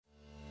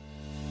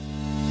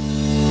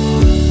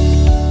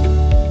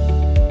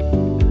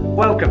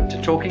Welcome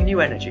to Talking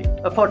New Energy,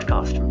 a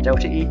podcast from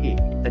Delta EE,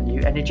 the new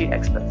energy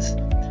experts.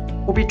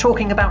 We'll be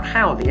talking about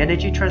how the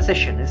energy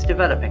transition is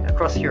developing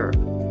across Europe,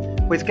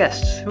 with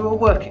guests who are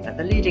working at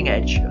the leading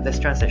edge of this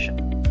transition.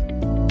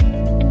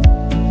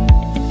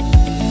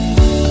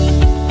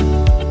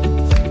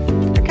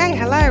 Okay,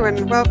 hello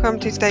and welcome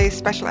to today's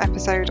special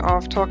episode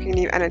of Talking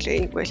New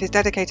Energy, which is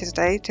dedicated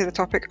today to the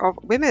topic of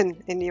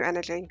women in new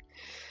energy.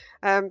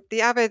 The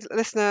avid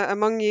listener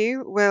among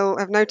you will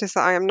have noticed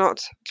that I am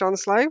not John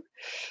Slow.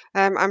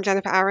 I'm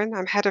Jennifer Aaron.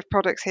 I'm head of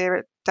products here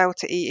at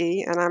Delta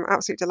EE, and I'm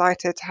absolutely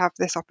delighted to have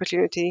this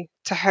opportunity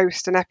to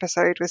host an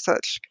episode with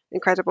such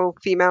incredible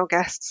female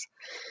guests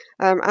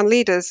and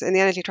leaders in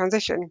the energy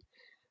transition.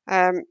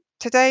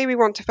 Today, we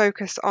want to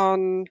focus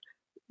on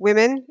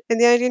women in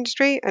the energy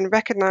industry and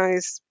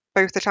recognise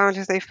both the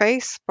challenges they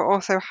face, but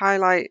also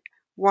highlight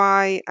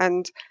why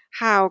and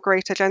how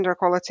greater gender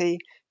equality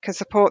can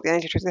support the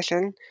energy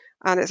transition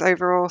and its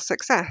overall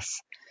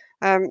success.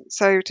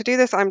 So to do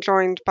this, I'm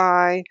joined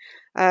by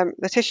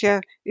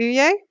Letitia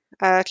Uye,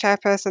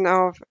 chairperson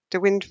of De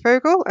Wind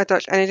Vogel, a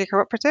Dutch energy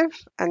cooperative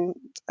and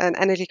an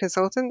energy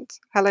consultant.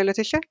 Hello,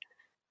 Letitia.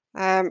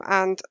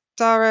 And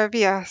Dara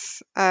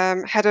Vias,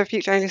 head of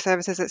future energy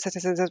services at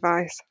Citizens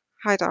Advice.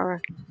 Hi,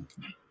 Dara.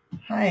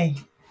 Hi.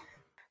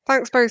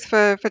 Thanks both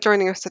for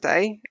joining us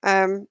today.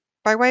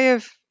 By way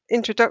of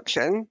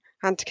introduction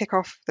and to kick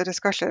off the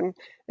discussion,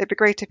 it'd be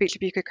great if each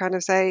of you could kind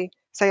of say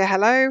a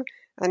hello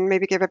and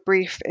maybe give a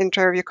brief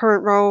intro of your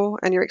current role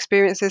and your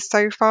experiences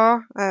so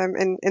far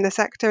in the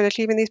sector and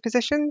achieving these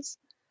positions.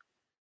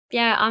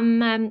 Yeah,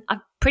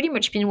 I've pretty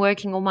much been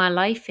working all my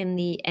life in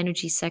the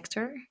energy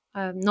sector.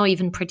 Not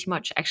even pretty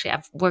much, actually,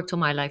 I've worked all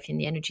my life in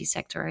the energy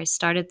sector. I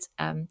started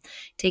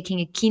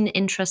taking a keen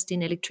interest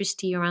in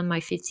electricity around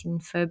my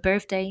 15th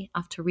birthday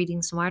after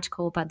reading some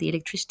article about the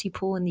electricity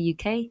pool in the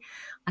UK.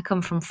 I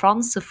come from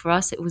France, so for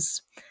us it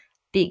was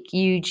big,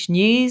 huge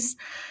news.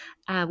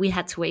 We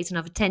had to wait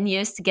another 10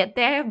 years to get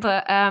there,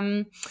 but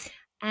so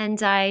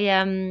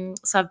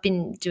I've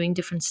been doing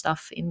different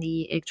stuff in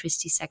the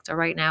electricity sector.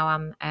 Right now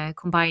I'm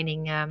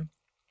combining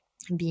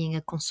being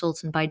a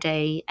consultant by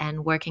day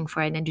and working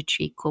for an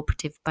energy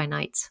cooperative by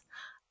night.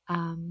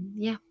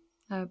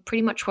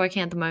 Pretty much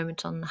working at the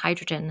moment on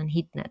hydrogen and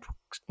heat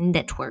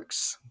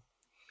networks.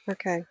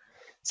 Okay,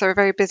 so a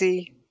very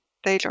busy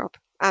day job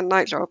and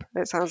night job,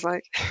 it sounds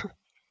like.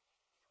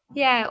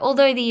 Yeah,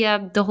 although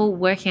the whole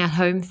working at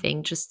home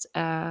thing, just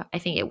I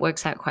think it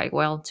works out quite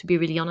well. To be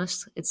really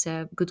honest, it's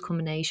a good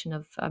combination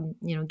of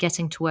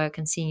getting to work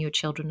and seeing your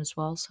children as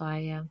well. So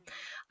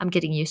I'm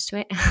getting used to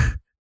it.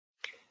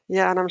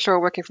 Yeah, and I'm sure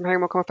working from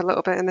home will come up a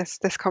little bit in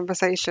this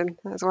conversation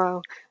as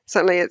well.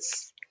 Certainly,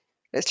 it's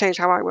changed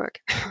how I work.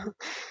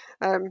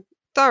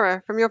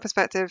 Dara, from your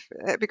perspective,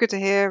 it'd be good to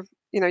hear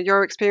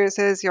your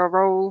experiences, your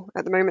role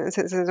at the moment in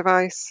Citizens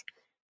Advice.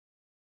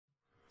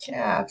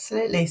 Yeah,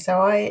 absolutely.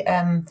 So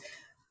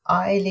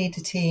I lead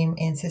a team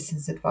in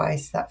Citizens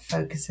Advice that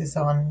focuses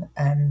on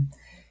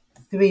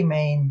three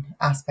main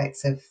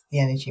aspects of the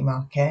energy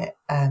market.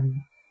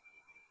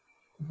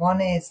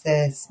 One is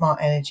the smart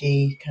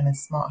energy, kind of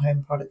smart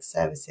home product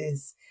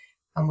services.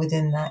 And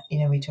within that,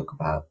 we talk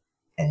about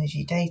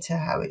energy data,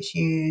 how it's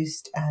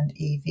used, and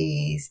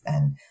EVs,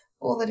 and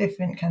all the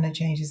different kind of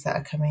changes that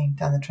are coming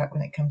down the track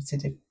when it comes to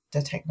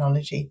the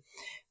technology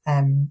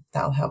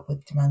that'll help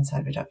with demand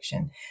side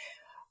reduction.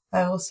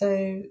 I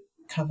also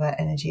cover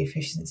energy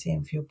efficiency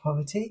and fuel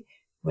poverty,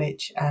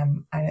 which I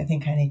don't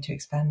think I need to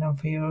expand on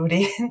for your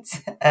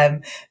audience,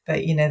 but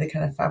the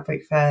kind of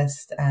fabric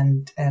first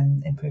and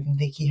improving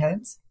leaky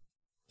homes,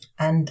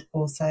 and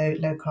also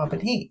low carbon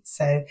heat,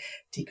 so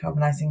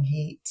decarbonising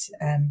heat,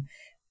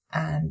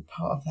 and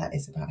part of that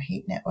is about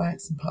heat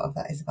networks, and part of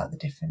that is about the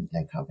different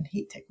low carbon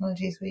heat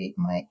technologies we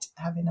might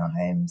have in our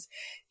homes,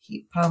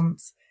 heat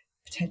pumps,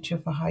 potential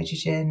for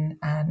hydrogen,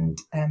 and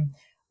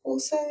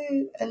also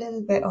a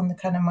little bit on the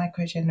kind of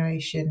micro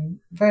generation,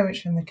 very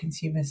much from the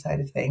consumer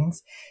side of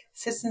things.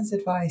 Citizens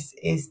Advice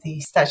is the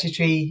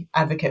statutory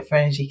advocate for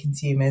energy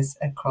consumers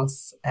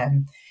across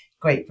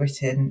Great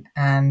Britain,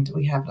 and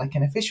we have like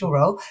an official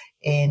role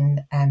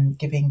in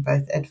giving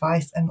both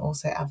advice and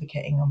also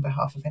advocating on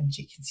behalf of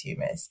energy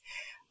consumers.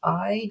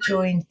 I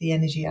joined the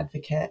Energy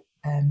Advocate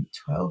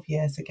 12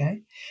 years ago,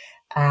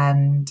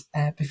 and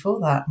before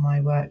that my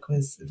work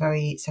was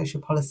very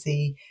social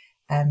policy,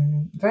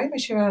 very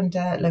much around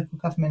local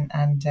government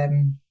and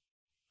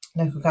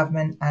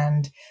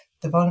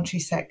the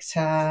voluntary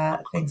sector,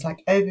 things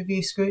like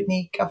overview,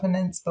 scrutiny,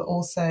 governance, but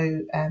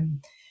also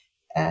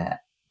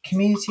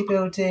community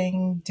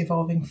building,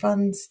 devolving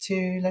funds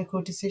to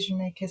local decision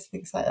makers,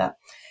 things like that.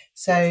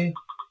 So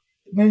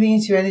moving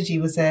into energy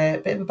was a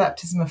bit of a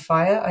baptism of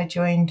fire. I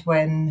joined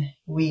when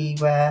we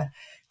were,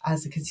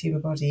 as a consumer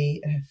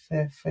body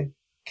for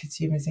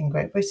consumers in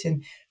Great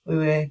Britain, we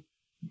were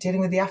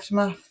dealing with the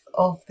aftermath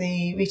of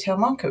the retail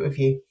market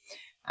review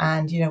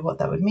and what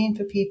that would mean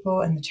for people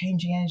and the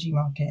changing energy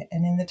market.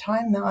 And in the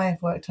time that I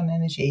have worked on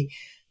energy,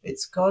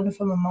 it's gone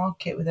from a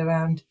market with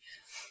around,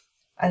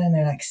 I don't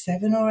know, like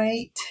 7 or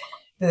 8,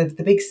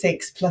 the big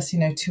 6 plus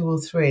 2 or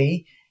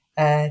 3,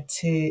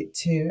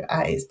 to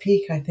at its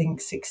peak, I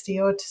think 60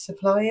 odd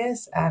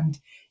suppliers. And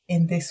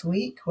in this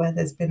week, where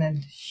there's been a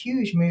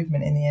huge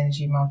movement in the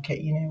energy market,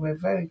 we're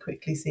very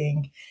quickly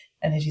seeing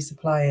energy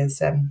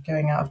suppliers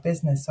going out of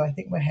business. So I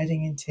think we're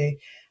heading into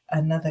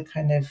another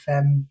kind of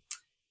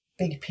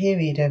big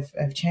period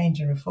of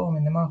change and reform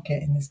in the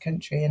market in this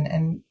country.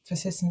 And for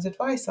Systems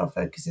Advice, our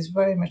focus is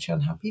very much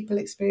on how people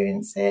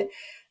experience it,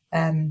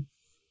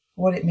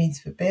 what it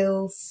means for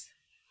bills,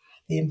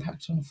 the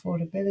impact on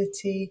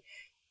affordability.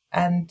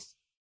 And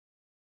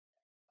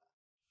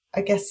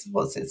I guess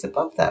what sits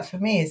above that for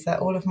me is that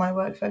all of my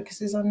work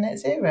focuses on net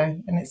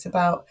zero, and it's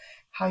about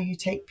how you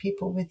take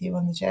people with you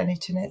on the journey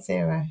to net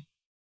zero.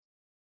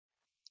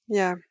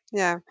 Yeah,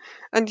 yeah.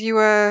 And you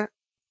were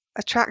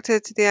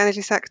attracted to the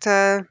energy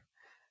sector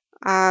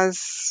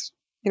as,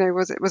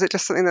 was it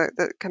just something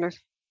that kind of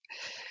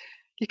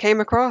you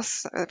came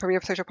across from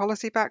your social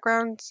policy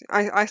background?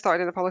 I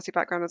started in a policy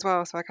background as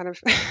well, so I kind of,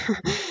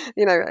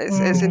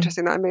 it's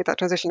interesting that I made that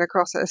transition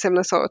across at a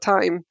similar sort of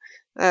time.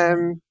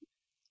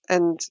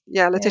 And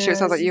yeah, Letitia, it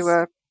sounds like you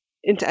were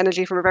into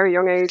energy from a very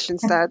young age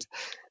instead.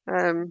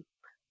 Is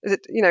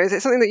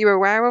it something that you were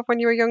aware of when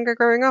you were younger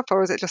growing up,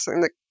 or is it just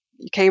something that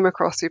you came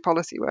across through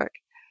policy work?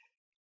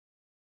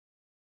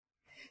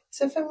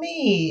 So for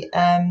me,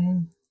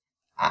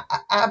 I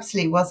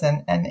absolutely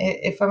wasn't. And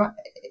if I'm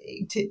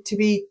to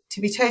be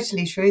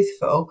totally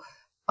truthful,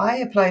 I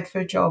applied for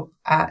a job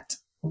at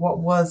what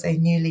was a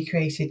newly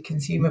created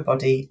consumer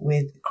body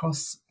with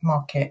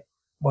cross-market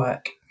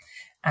work,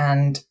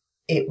 and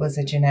it was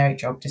a generic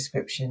job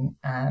description.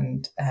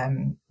 And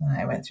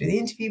I went through the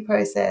interview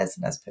process,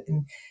 and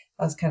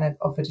I was kind of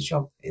offered a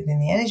job within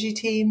the energy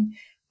team,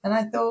 and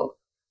I thought,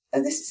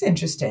 oh, this is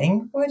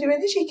interesting. Why do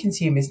energy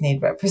consumers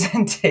need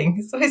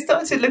representing? So I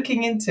started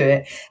looking into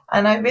it,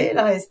 and I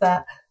realised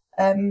that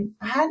I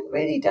hadn't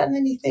really done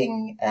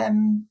anything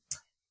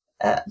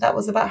that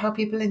was about how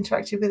people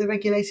interacted with a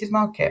regulated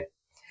market.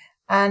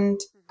 And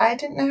I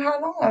didn't know how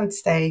long I would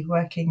stay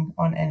working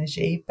on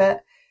energy,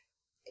 but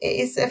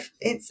it's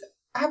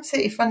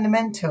absolutely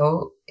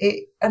fundamental.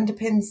 It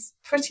underpins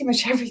pretty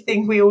much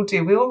everything we all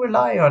do. We all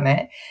rely on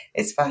it.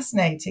 It's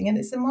fascinating, and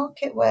it's a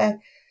market where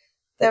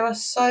there are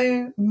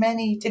so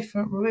many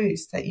different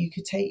routes that you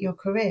could take your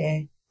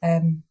career.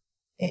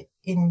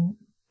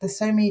 There's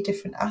so many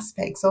different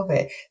aspects of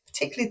it,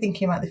 particularly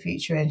thinking about the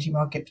future energy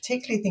market,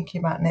 particularly thinking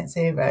about net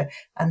zero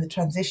and the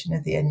transition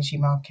of the energy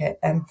market,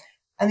 and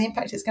the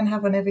impact it's going to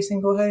have on every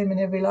single home and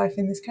every life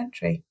in this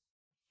country.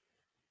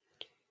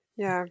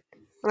 Yeah.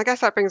 And I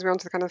guess that brings me on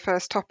to the kind of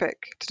first topic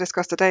to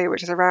discuss today,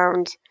 which is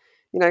around,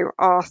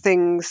 are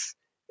things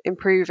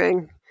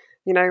improving?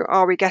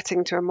 Are we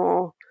getting to a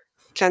more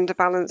gender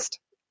balanced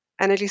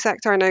energy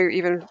sector? I know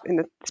even in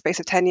the space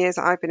of 10 years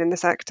that I've been in the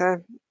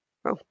sector,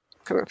 well,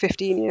 coming up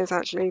 15 years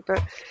actually,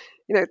 but,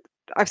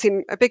 I've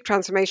seen a big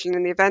transformation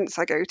in the events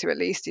I go to, at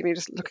least,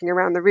 just looking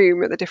around the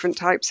room at the different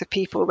types of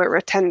people that are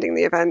attending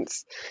the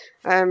events.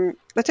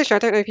 Letitia, I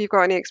don't know if you've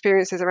got any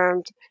experiences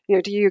around,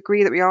 do you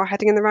agree that we are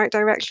heading in the right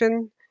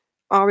direction?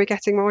 Are we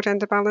getting more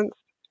gender balance?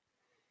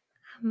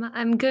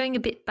 I'm going a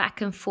bit back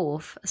and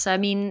forth. So, I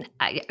mean,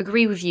 I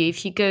agree with you.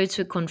 If you go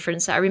to a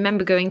conference, I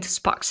remember going to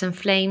Sparks and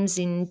Flames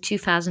in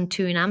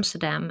 2002 in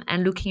Amsterdam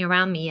and looking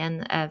around me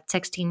and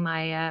texting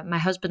my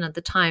husband at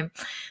the time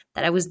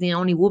that I was the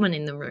only woman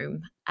in the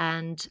room.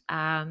 And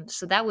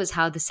so that was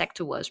how the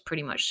sector was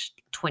pretty much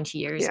 20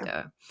 years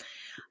ago.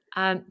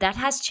 That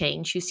has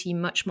changed. You see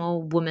much more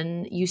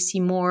women. You see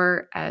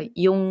more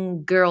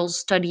young girls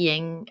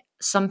studying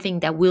something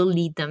that will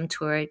lead them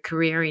to a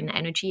career in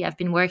energy. I've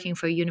been working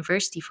for a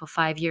university for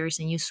 5 years,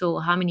 and you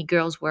saw how many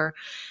girls were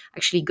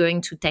actually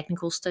going to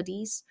technical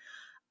studies.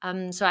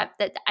 So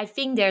I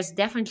think there's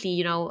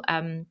definitely,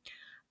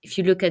 if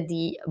you look at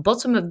the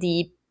bottom of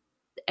the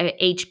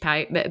age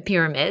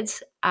pyramid,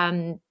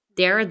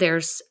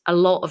 there's a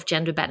lot of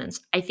gender balance.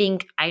 I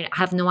think I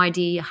have no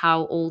idea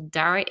how old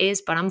Dara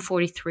is, but I'm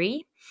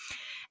 43.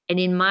 And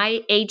in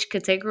my age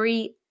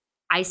category,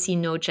 I see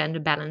no gender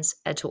balance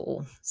at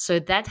all. So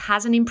that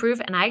hasn't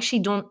improved. And I actually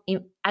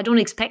don't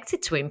expect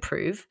it to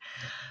improve,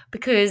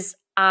 because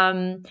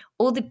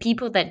all the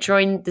people that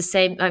joined the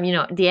same,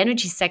 the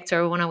energy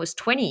sector when I was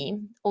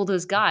 20, all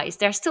those guys,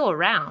 they're still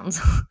around.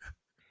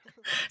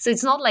 So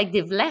it's not like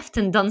they've left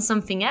and done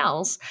something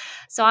else.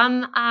 So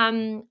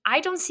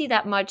I don't see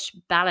that much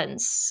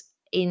balance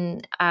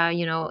in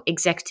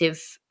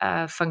executive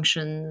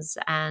functions,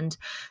 and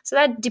so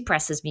that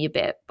depresses me a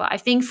bit. But I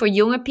think for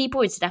younger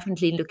people, it's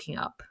definitely looking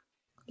up.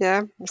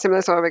 Yeah,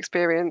 similar sort of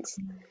experience.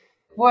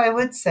 What I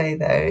would say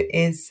though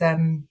is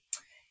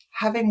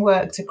having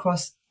worked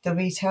across the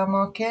retail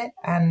market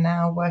and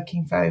now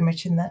working very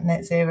much in that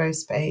net zero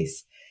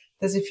space,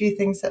 there's a few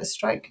things that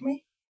strike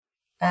me.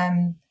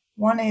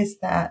 One is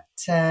that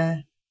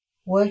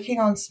working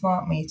on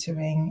smart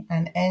metering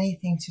and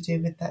anything to do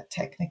with that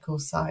technical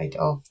side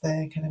of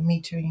the kind of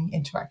metering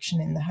interaction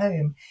in the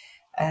home,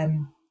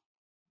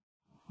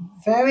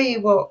 very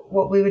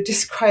what we would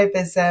describe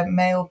as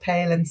male,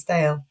 pale and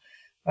stale,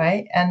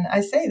 right? And I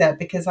say that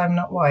because I'm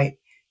not white,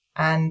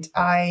 and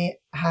I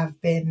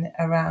have been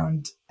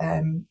around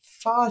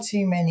far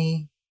too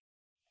many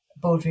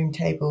boardroom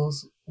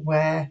tables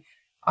where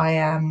I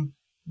am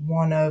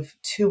one of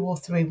 2 or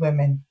 3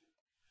 women,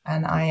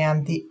 and I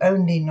am the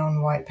only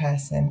non-white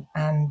person,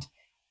 and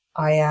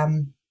I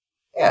am,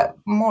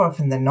 more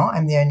often than not,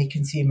 I'm the only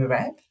consumer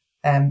rep.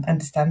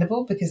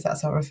 Understandable, because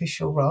that's our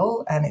official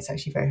role, and it's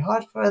actually very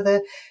hard for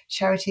other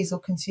charities or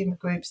consumer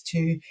groups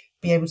to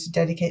be able to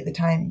dedicate the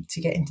time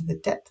to get into the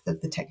depth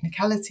of the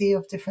technicality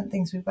of different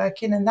things we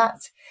work in. And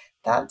that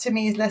to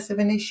me is less of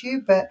an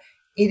issue, but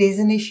it is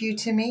an issue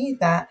to me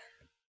that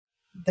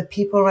the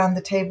people around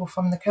the table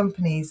from the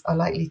companies are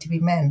likely to be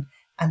men,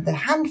 and the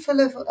handful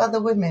of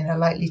other women are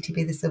likely to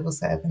be the civil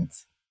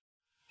servants,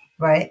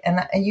 right?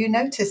 And you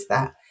notice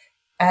that.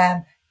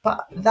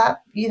 But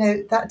that,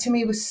 that to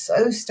me was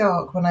so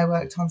stark when I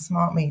worked on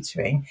smart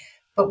metering.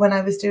 But when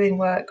I was doing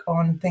work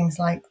on things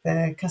like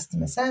the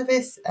customer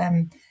service,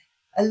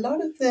 a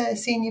lot of the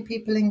senior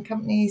people in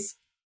companies,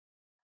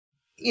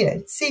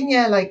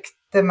 senior, like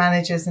the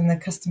managers and the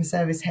customer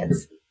service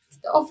heads,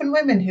 often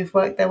women who've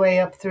worked their way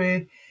up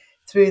through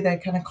their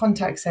kind of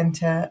contact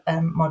center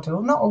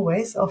model. Not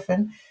always,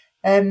 often.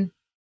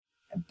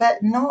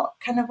 But not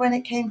kind of when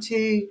it came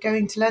to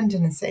going to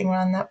London and sitting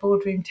around that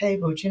boardroom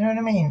table. Do you know what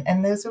I mean?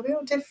 And there's a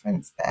real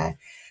difference there.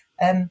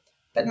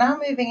 But now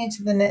moving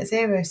into the net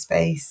zero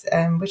space,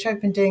 which I've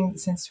been doing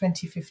since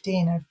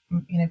 2015, I've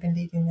been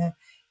leading the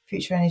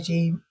Future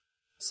Energy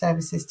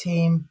Services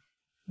team,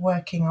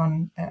 working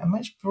on a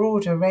much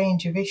broader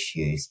range of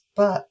issues.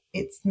 But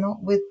it's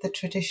not with the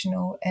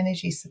traditional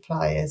energy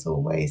suppliers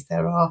always.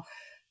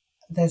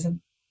 There's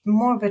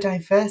more of a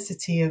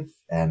diversity of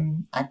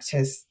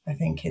actors, I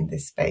think, in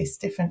this space,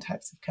 different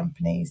types of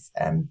companies,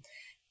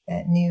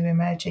 new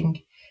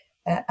emerging.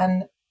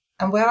 And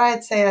where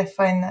I'd say I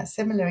find that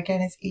similar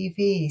again is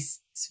EVs.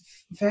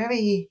 It's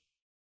very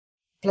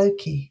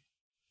blokey.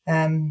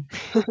 I mean,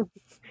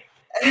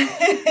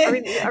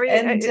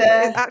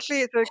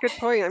 actually, it's a good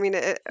point. I mean,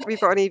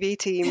 we've got an EV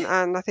team,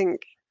 and I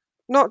think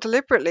not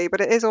deliberately,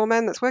 but it is all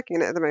men that's working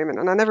in it at the moment.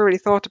 And I never really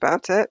thought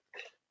about it,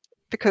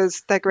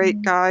 because they're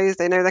great guys.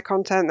 They know their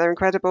content. They're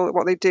incredible at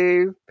what they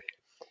do.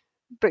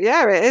 But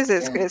yeah, it is.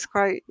 It's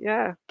quite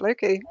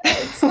blokey.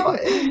 It's not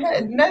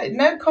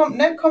no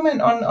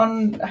comment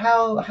on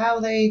how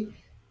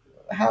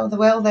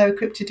well they're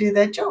equipped to do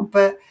their job.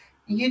 But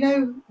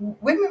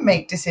women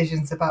make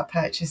decisions about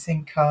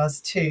purchasing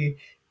cars too.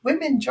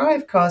 Women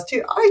drive cars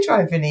too. I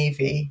drive an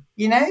EV.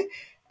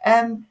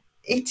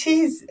 It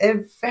is a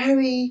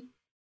very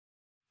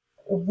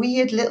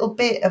weird little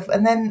bit of,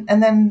 and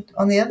then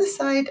on the other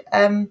side,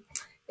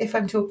 if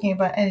I'm talking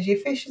about energy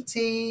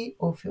efficiency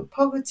or fuel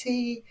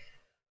poverty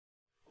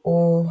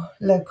or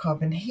low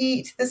carbon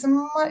heat, there's a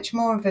much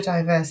more of a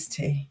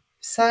diversity.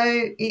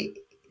 So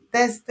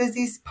there's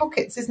these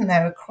pockets, isn't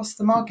there, across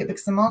the market,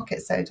 because the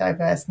market's so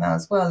diverse now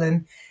as well.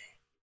 And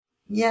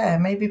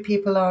maybe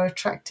people are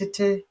attracted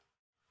to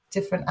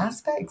different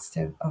aspects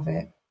of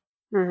it.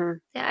 Mm-hmm.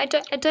 Yeah, I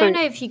don't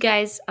know if you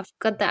guys have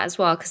got that as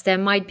well, because there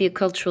might be a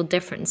cultural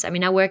difference. I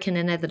mean, I work in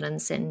the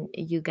Netherlands and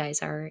you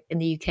guys are in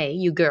the UK.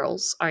 You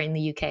girls are in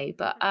the UK,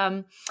 but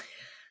I'm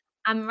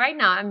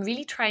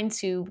really trying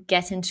to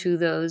get into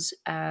those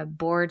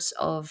boards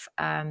of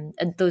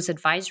those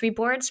advisory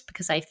boards,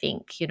 because I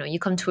think you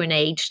come to an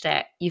age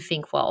that you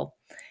think, well,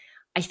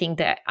 I think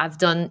that I've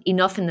done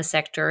enough in the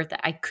sector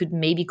that I could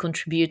maybe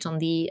contribute on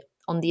the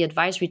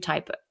advisory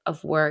type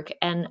of work,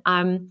 and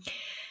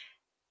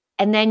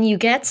then you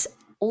get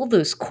all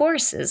those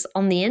courses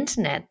on the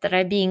internet that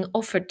are being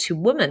offered to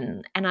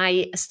women. And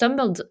I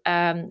stumbled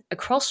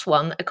across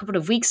one a couple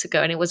of weeks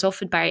ago, and it was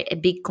offered by a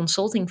big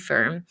consulting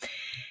firm.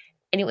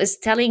 And it was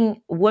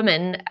telling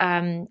women,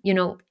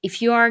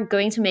 if you are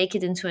going to make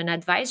it into an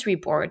advisory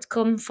board,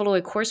 come follow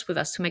a course with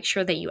us to make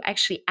sure that you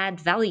actually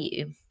add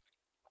value.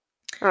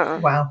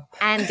 Wow.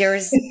 And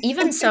there's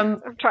even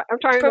some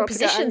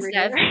propositions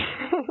that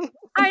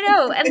I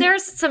know, and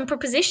there's some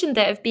propositions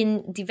that have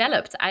been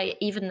developed. I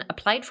even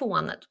applied for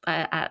one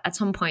at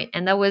some point,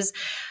 and that was,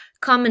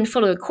 come and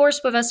follow a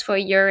course with us for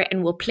a year,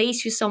 and we'll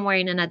place you somewhere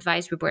in an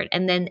advisory board.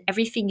 And then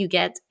everything you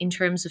get in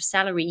terms of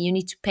salary, you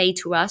need to pay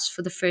to us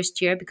for the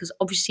first year, because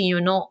obviously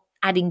you're not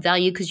adding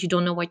value because you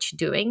don't know what you're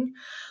doing.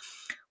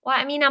 Well,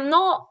 I mean, I'm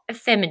not a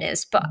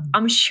feminist, but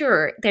I'm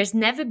sure there's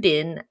never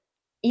been,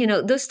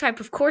 those type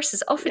of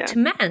courses offered to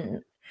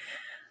men.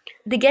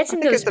 They get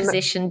in those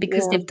positions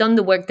because they've done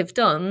the work they've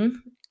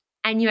done,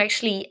 and you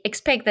actually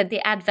expect that they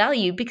add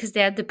value because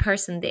they're the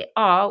person they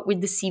are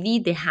with the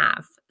CV they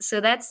have.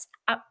 So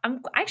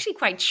I'm actually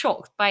quite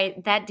shocked by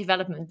that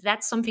development.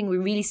 That's something we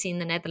really see in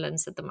the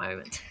Netherlands at the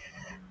moment.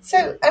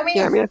 So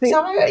I think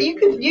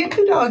you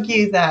could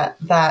argue that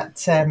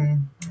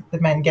the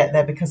men get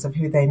there because of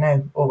who they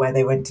know or where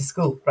they went to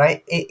school,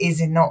 right? It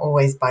is not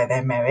always by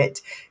their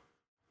merit,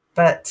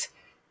 but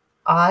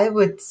I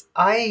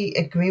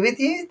agree with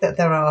you that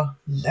there are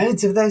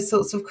loads of those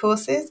sorts of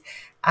courses,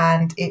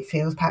 and it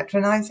feels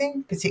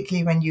patronizing,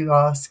 particularly when you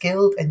are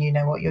skilled and you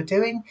know what you're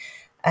doing.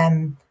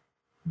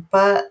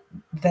 But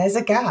there's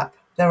a gap.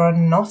 There are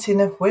not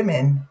enough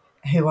women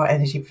who are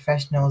energy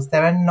professionals.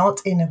 There are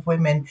not enough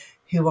women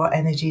who are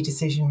energy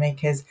decision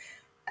makers,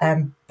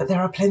 but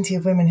there are plenty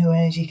of women who are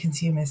energy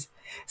consumers.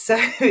 So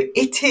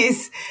it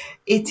is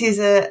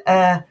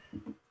a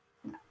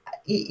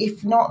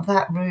if not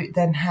that route,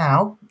 then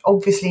how?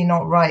 Obviously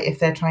not right if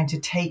they're trying to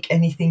take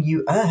anything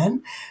you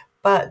earn.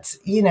 But,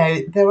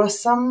 there are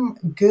some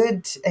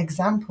good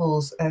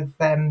examples of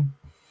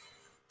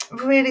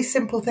really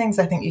simple things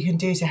I think you can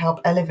do to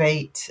help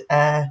elevate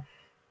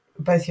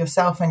both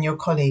yourself and your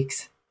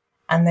colleagues.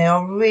 And they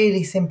are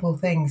really simple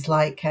things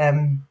like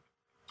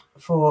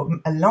for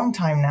a long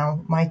time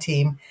now, my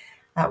team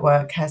at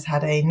work has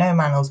had a no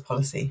manners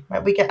policy.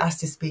 Right? We get asked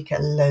to speak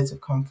at loads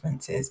of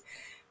conferences,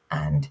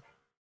 and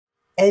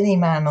any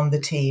man on the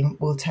team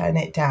will turn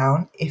it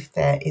down if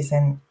there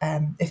isn't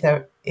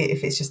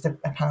if it's just a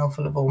panel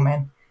full of all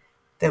men.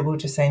 They will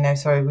just say no,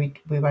 sorry,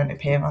 we won't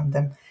appear on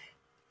them.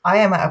 I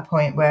am at a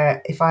point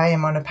where if I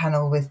am on a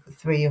panel with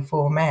 3 or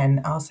 4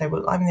 men, I'll say,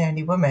 well, I'm the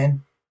only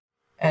woman.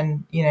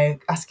 And,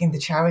 asking the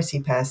charity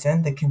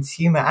person, the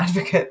consumer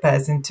advocate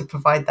person to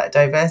provide that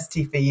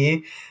diversity for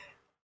you,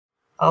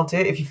 I'll do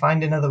it. If you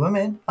find another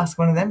woman, ask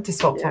one of them to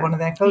swap for one of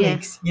their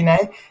colleagues.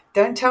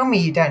 Don't tell me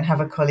you don't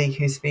have a colleague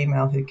who's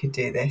female who could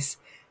do this,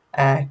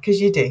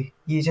 because you do.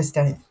 You just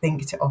don't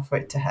think to offer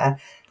it to her.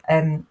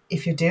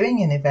 If you're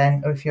doing an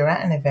event, or if you're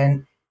at an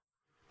event,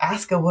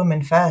 ask a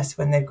woman first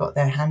when they've got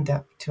their hand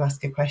up to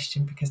ask a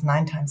question, because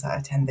 9 times out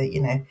of 10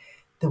 that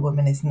the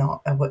woman is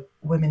not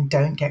women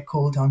don't get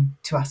called on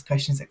to ask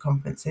questions at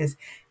conferences,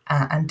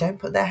 and don't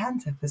put their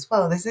hands up as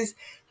well. This is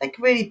like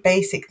really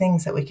basic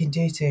things that we can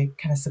do to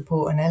kind of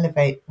support and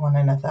elevate one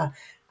another,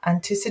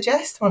 and to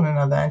suggest one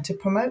another, and to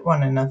promote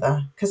one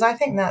another, because I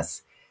think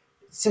that's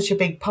such a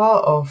big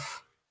part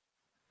of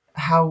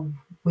how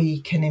we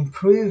can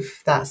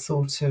improve that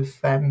sort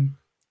of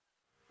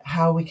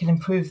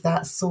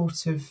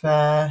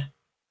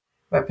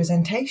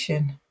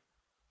representation.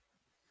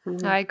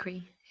 I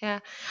agree. Yeah,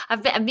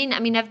 I've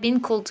been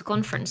called to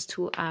conference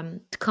to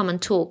come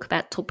and talk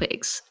about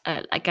topics.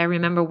 Like I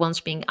remember once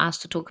being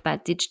asked to talk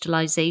about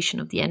digitalization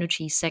of the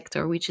energy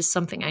sector, which is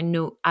something I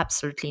know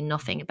absolutely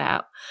nothing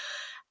about.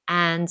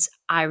 And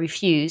I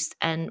refused.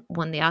 And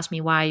when they asked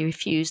me why I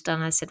refused,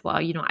 and I said, well,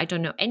 I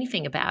don't know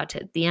anything about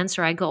it. The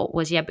answer I got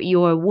was, yeah, but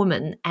you're a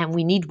woman and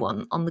we need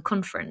one on the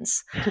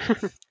conference.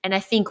 And I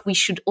think we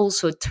should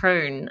also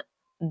turn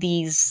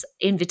these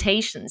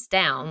invitations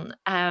down.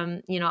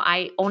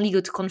 I only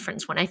go to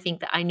conference when I think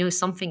that I know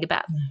something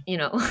about,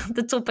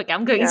 the topic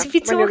I'm going to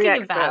be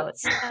talking about.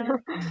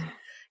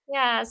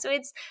 Yeah, so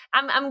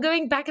I'm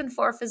going back and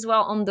forth as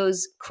well on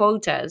those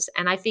quotas,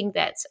 and I think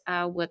that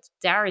what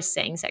Dara is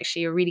saying is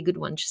actually a really good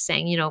one. Just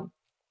saying,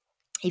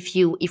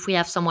 if we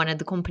have someone at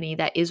the company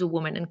that is a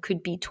woman and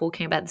could be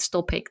talking about this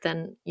topic,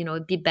 then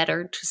it'd be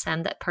better to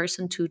send that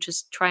person to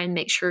just try and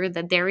make sure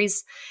that there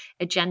is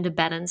a gender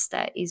balance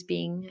that is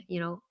being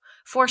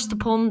forced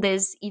upon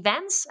these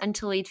events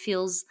until it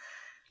feels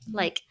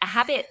like a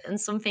habit and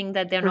something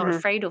that they're not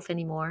afraid of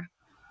anymore.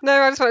 No,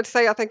 I just wanted to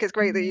say I think it's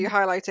great that you're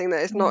highlighting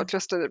that it's not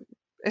just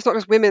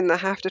women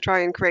that have to try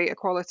and create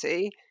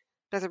equality.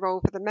 There's a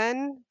role for the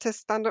men to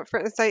stand up for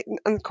it and say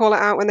and call it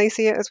out when they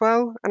see it as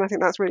well. And I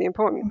think that's really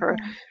important for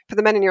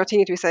the men in your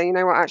team to be saying, you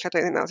know what, actually I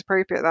don't think that's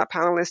appropriate. That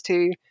panel is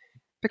too,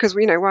 because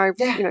we know why.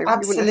 Yeah, you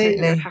absolutely.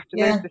 wouldn't have to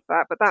notice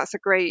that, but that's a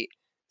great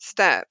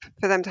step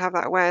for them to have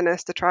that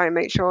awareness to try and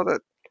make sure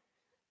that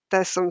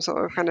there's some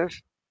sort of kind of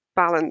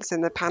balance in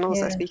the panels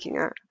they're speaking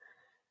at.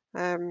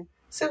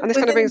 So and this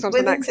kind of brings on to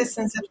the next.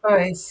 Systems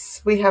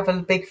Advice, we have a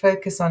big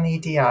focus on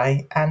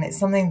EDI, and it's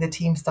something the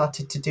team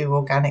started to do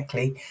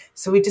organically.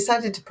 So we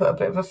decided to put a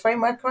bit of a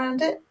framework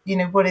around it.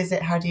 What is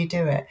it? How do you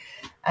do it?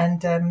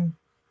 And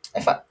I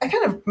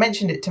kind of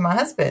mentioned it to my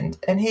husband,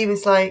 and he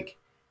was like,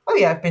 oh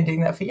yeah, I've been doing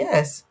that for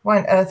years. Why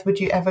on earth would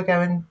you ever go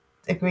and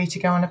agree to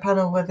go on a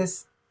panel where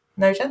there's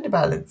no gender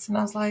balance? And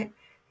I was like,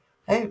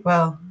 oh,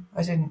 well,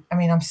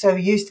 I'm so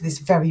used to this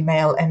very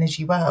male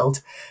energy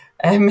world.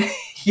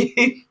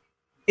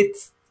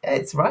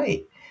 It's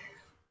right.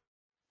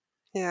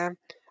 Yeah.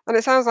 And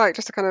it sounds like,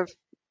 just to kind of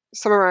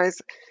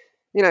summarize,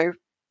 it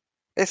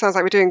sounds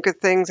like we're doing good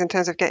things in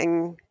terms of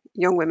getting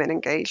young women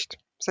engaged.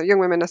 So young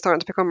women are starting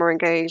to become more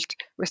engaged.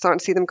 We're starting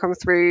to see them come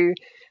through,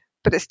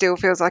 but it still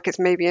feels like it's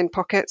maybe in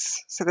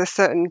pockets. So there's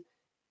certain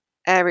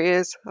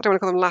areas, I don't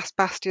want to call them last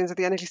bastions of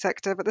the energy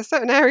sector, but there's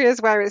certain areas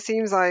where it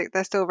seems like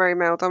they're still very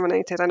male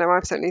dominated. I know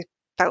I've certainly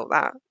felt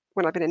that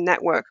when I've been in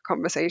network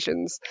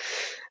conversations.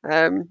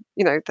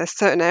 There's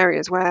certain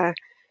areas where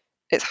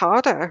it's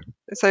harder.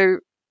 So,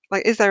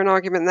 is there an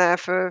argument there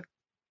for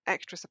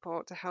extra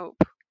support to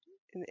help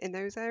in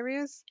those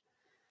areas?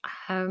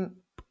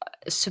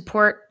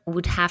 Support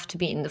would have to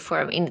be in the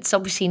form, and it's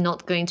obviously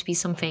not going to be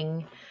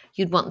something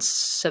you'd want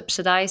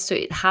subsidized. So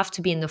it'd have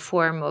to be in the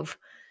form of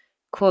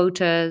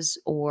quotas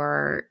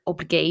or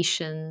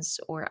obligations,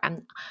 or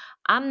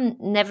I'm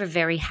never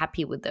very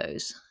happy with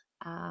those.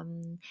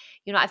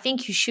 I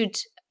think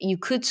you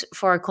could,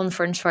 for a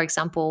conference, for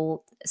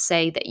example,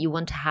 say that you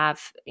want to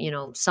have,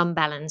 some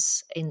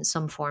balance in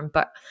some form,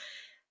 but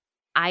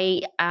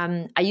I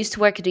used to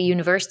work at a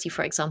university,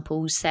 for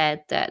example, who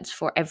said that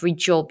for every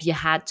job you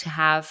had to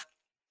have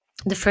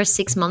the first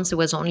 6 months it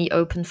was only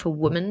open for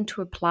women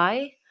to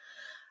apply.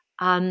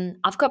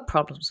 I've got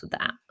problems with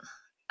that.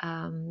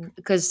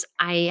 Because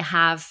I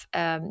have,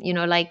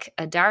 like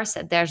Dara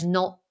said,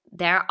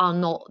 there are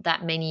not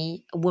that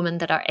many women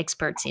that are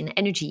experts in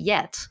energy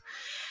yet,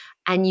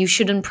 and you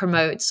shouldn't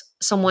promote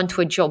someone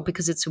to a job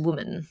because it's a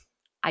woman.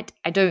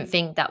 I don't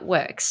think that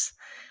works.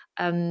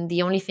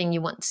 The only thing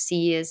you want to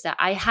see is that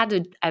I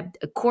had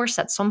a course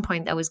at some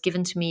point that was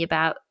given to me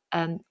about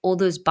all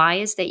those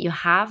bias that you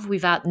have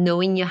without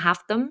knowing you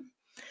have them.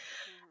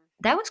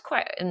 That was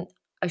quite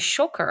a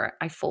shocker,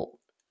 I thought.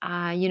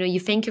 You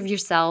think of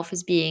yourself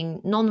as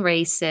being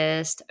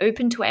non-racist,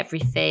 open to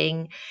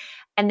everything,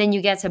 and then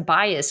you get a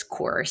bias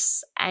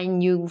course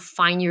and you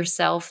find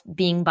yourself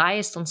being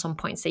biased on some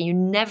points that you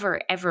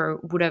never, ever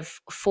would have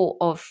thought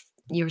of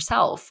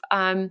yourself.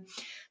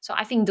 So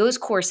I think those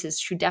courses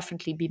should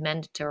definitely be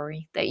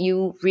mandatory, that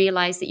you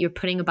realize that you're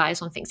putting a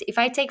bias on things. If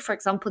I take, for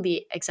example,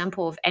 the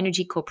example of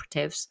energy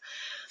cooperatives,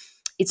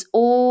 it's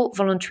all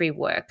voluntary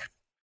work.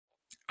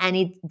 And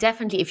it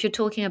definitely, if you're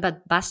talking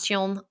about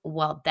Bastion,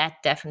 well,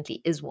 that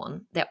definitely is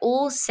one. They're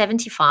all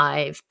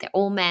 75. They're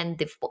all men.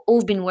 They've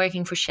all been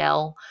working for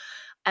Shell,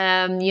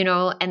 and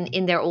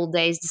in their old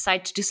days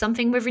decide to do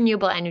something with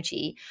renewable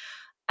energy.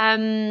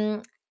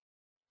 And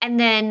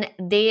then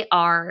they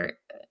are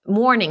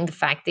mourning the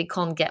fact they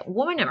can't get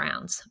women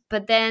around.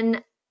 But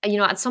then,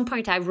 at some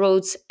point I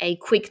wrote a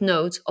quick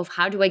note of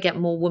how do I get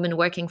more women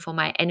working for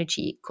my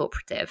energy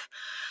cooperative.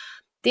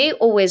 They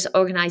always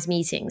organize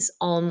meetings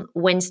on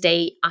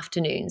Wednesday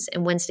afternoons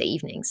and Wednesday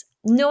evenings.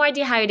 No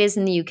idea how it is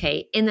in the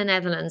UK. In the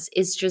Netherlands,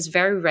 it's just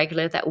very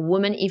regular that a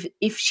woman,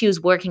 if she was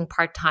working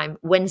part-time,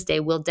 Wednesday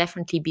will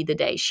definitely be the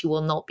day she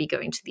will not be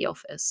going to the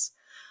office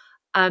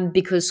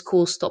because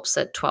school stops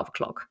at 12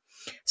 o'clock.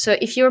 So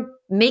if you're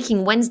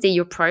making Wednesday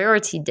your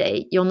priority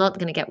day, you're not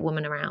going to get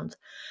women around.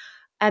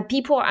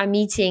 People are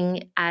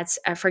meeting at,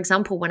 for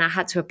example, when I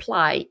had to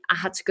apply, I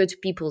had to go to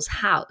people's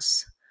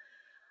house.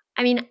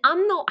 I mean,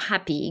 I'm not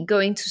happy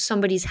going to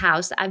somebody's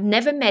house that I've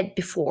never met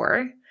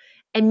before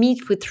and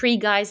meet with 3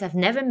 guys I've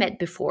never met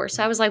before.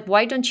 So I was like,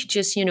 why don't you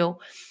just,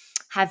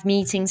 have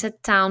meetings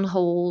at town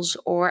halls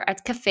or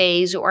at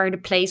cafes or at a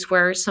place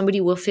where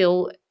somebody will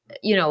feel,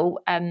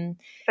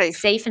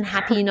 safe and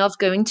happy enough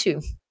going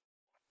to?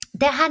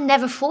 They had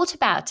never thought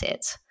about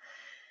it.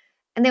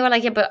 And they were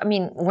like, yeah, but I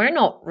mean, we're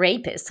not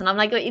rapists. And I'm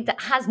like, it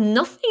has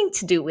nothing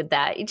to do with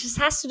that. It just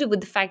has to do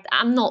with the fact that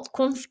I'm not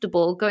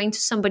comfortable going to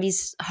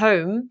somebody's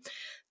home,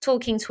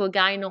 talking to a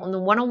guy on a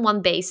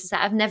one-on-one basis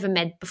that I've never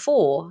met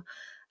before.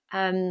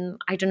 I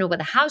don't know what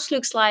the house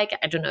looks like.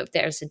 I don't know if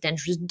there's a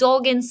dangerous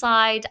dog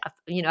inside.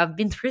 I've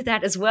been through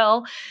that as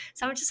well.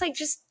 So I'm just like,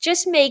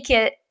 just make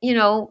it,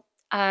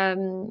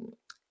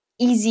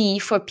 easy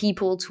for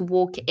people to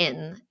walk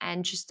in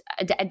and just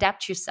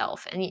adapt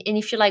yourself. And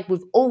if you're like,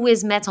 we've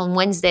always met on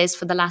Wednesdays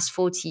for the last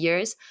 40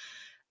 years,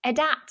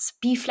 adapt,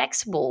 be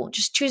flexible,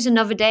 just choose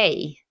another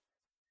day.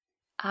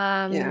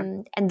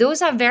 And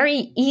those are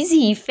very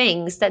easy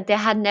things that they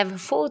had never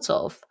thought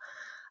of.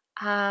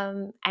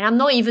 And I'm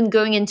not even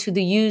going into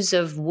the use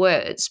of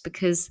words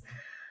because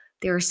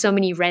there are so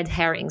many red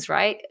herrings,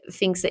 right?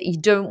 Things that you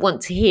don't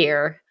want to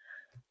hear.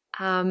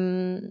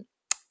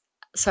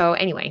 So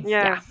anyway,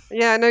 yeah.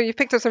 No, you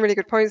picked up some really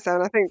good points there,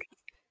 and I think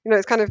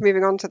it's kind of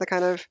moving on to the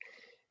kind of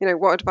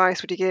what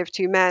advice would you give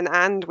to men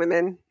and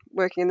women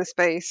working in the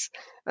space.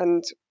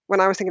 And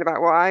when I was thinking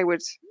about what I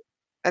would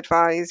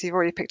advise, you've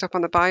already picked up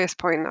on the bias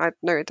point. I'd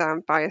note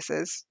down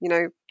biases,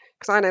 because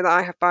I know that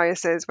I have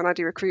biases. When I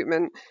do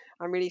recruitment,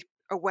 I'm really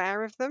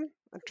aware of them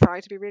and try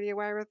to be really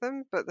aware of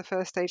them, but the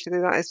first stage to do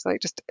that is like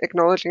just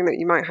acknowledging that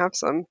you might have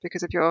some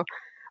because of your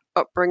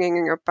upbringing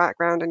and your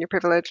background and your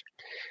privilege.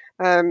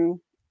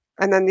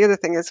 And then the other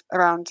thing is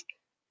around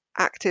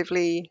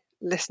actively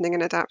listening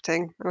and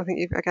adapting. And I think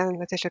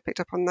Letitia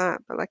picked up on that,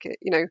 but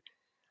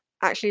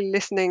actually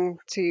listening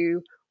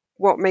to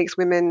what makes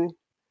women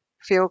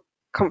feel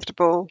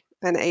comfortable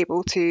and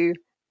able to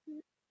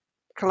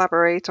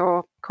collaborate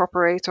or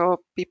cooperate or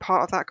be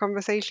part of that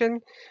conversation.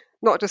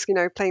 Not just,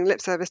 playing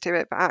lip service to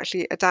it, but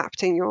actually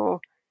adapting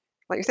your,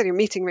 like you said, your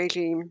meeting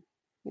regime,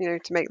 to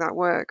make that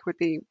work would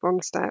be one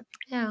step.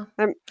 Yeah.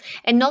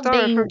 And not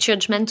being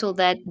judgmental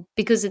that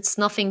because it's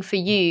nothing for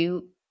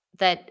you,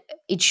 that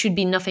it should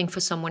be nothing for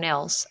someone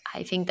else.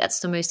 I think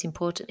that's the most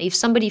important. If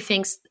somebody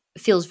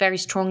feels very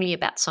strongly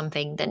about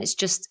something, then it's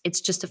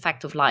just a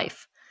fact of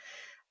life.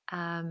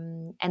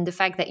 And the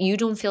fact that you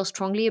don't feel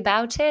strongly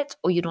about it,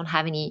 or you don't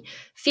have any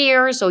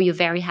fears, or you're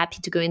very happy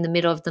to go in the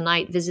middle of the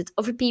night, visit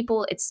other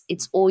people,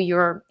 it's all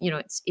your,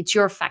 it's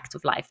your fact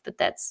of life. But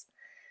that's,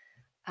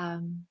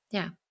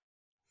 Yeah,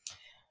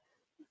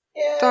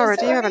 Dara,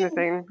 do you have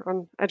anything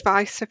on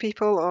advice for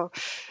people or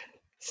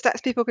steps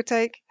people could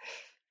take?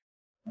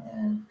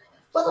 Yeah.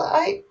 Well,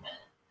 I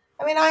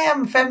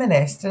am a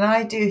feminist, and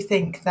I do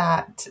think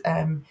that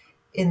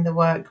in the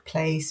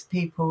workplace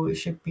people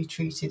should be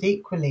treated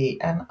equally.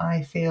 And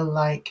I feel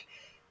like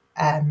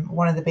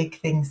one of the big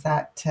things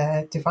that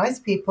divides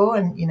people,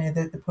 and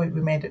the point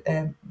we made,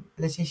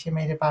 Letitia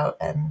made about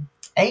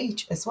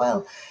age as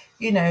well.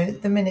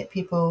 The minute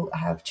people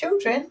have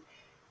children,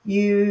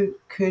 you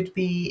could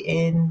be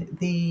in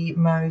the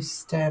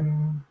most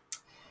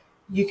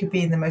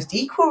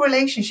equal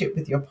relationship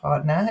with your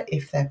partner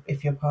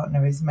if your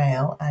partner is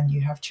male and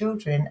you have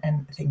children,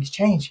 and things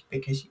change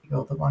because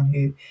you're the one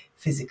who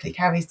physically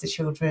carries the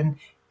children.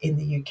 In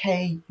the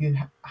UK, you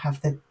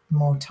have the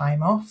more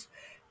time off,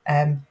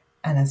 and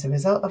as a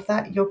result of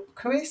that, your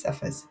career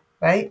suffers,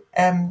 right?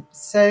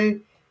 So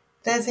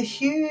there's a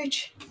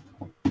huge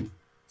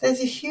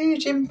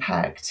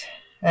impact,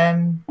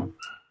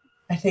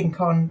 I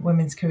think, on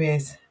women's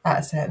careers at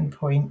a certain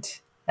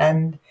point,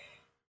 and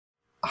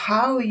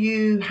how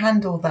you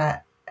handle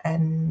that,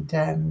 and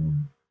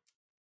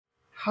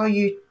how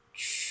you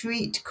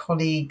treat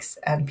colleagues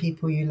and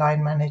people you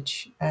line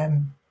manage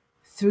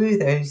through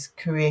those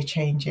career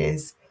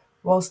changes,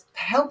 whilst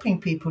helping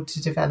people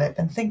to develop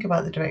and think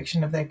about the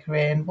direction of their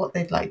career and what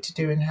they'd like to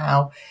do and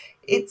how.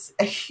 It's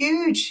a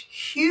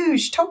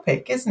huge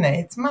topic, isn't it?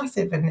 It's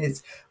massive, and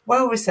it's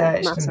well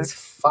researched, and there's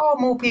far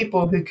more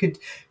people who could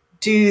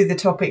do the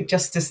topic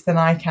justice than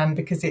I can,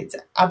 because it's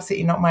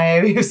absolutely not my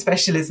area of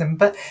specialism.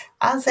 But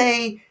as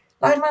a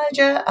line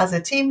manager, as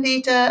a team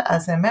leader,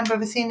 as a member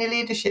of a senior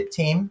leadership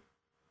team,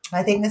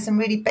 I think there's some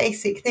really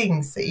basic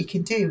things that you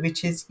can do,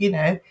 which is,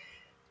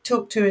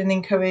 talk to and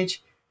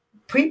encourage,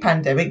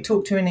 pre-pandemic,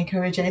 talk to and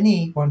encourage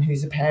anyone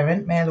who's a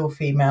parent, male or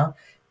female,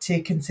 to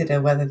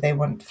consider whether they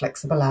want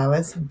flexible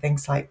hours and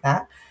things like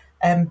that.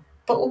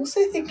 But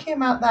also thinking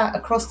about that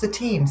across the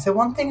team. So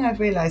one thing I've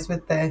realised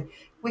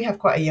we have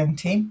quite a young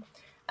team,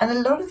 and a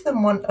lot of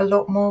them want a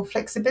lot more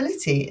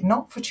flexibility,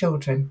 not for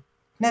children.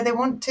 No, they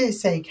want to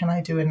say, can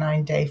I do a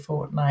 9-day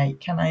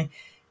fortnight? Can I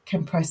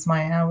compress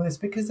my hours?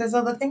 Because there's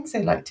other things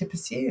they like to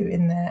pursue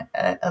in their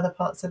other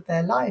parts of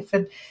their life.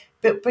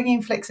 But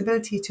bringing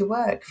flexibility to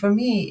work, for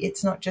me,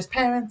 it's not just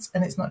parents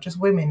and it's not just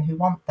women who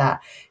want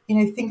that.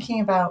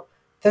 Thinking about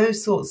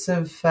those sorts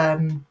of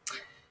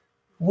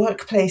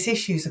workplace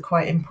issues are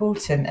quite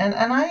important. And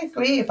I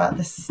agree about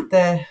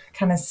the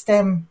kind of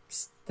STEM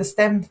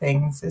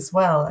things as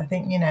well. I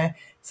think,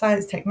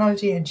 science,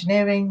 technology,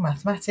 engineering,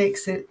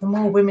 mathematics, the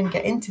more women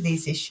get into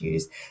these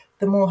issues,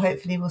 the more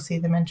hopefully we'll see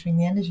them entering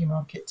the energy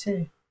market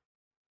too.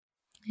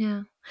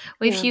 Yeah.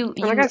 Well, if you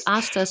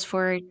asked us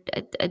for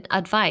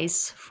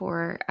advice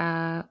for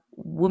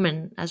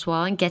women as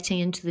well and getting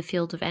into the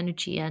field of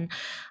energy, and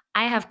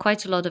I have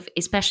quite a lot of,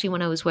 especially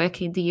when I was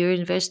working at the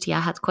university,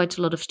 I had quite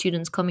a lot of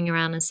students coming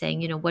around and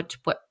saying,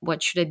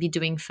 what should I be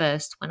doing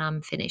first when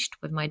I'm finished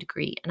with my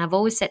degree? And I've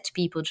always said to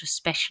people, just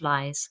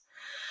specialize.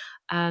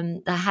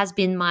 That has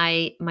been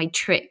my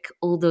trick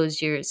all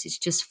those years. Is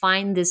just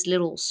find this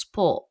little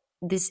spot,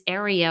 this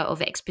area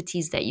of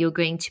expertise that you're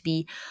going to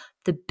be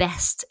the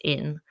best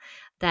in,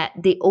 that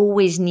they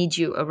always need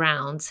you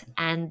around.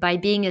 And by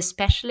being a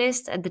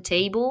specialist at the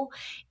table,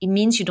 it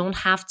means you don't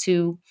have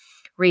to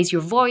raise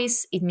your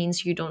voice. It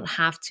means you don't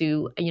have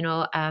to,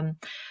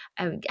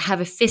 have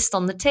a fist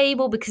on the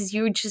table, because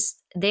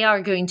they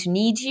are going to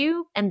need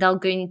you, and they're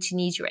going to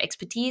need your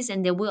expertise,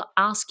 and they will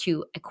ask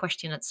you a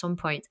question at some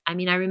point. I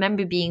mean, I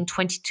remember being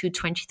 22,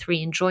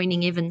 23 and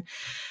joining even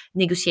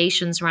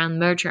negotiations around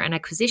merger and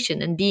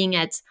acquisition, and being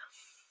at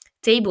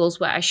tables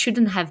where I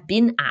shouldn't have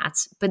been at,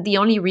 but the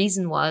only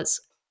reason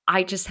was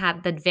I just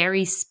had that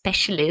very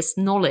specialist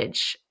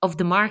knowledge of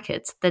the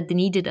market that they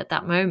needed at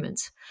that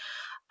moment.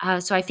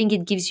 So I think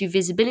it gives you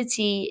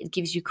visibility, it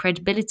gives you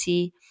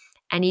credibility,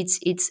 and it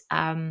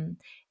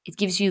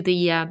gives you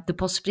the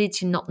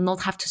possibility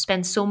not have to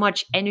spend so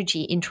much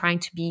energy in trying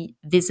to be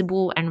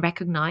visible and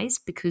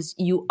recognized, because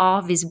you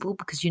are visible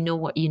because you know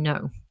what you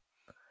know.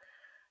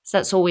 So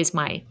that's always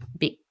my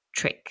big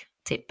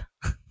tip.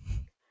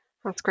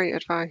 That's great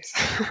advice.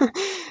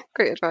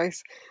 Great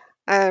advice.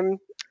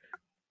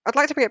 I'd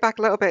like to bring it back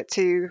a little bit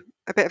to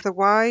a bit of the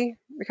why.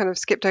 We kind of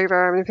skipped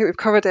over. I mean, I think we've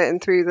covered it and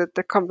through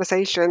the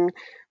conversation,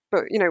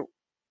 but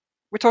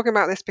we're talking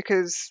about this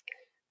because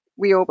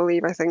we all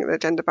believe, I think,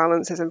 that gender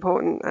balance is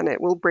important and it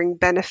will bring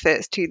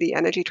benefits to the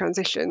energy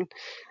transition.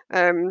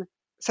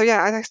 So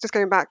yeah, I guess just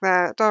going back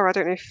there, Dara, I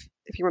don't know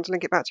if you want to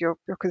link it back to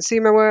your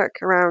consumer work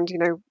around,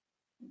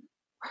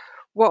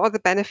 what are the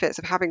benefits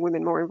of having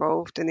women more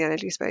involved in the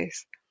energy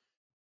space?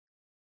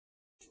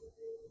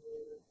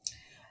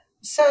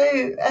 So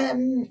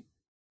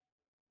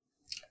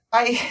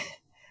I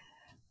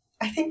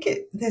think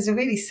there's a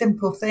really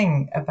simple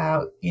thing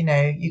about,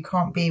 you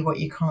can't be what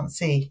you can't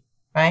see,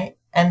 right?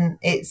 And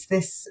it's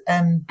this,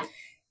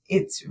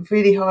 it's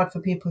really hard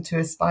for people to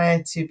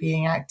aspire to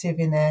being active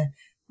in a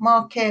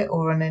market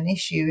or on an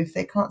issue if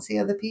they can't see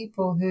other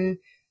people who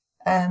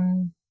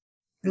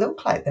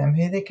look like them,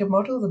 who they can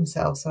model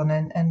themselves on,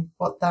 and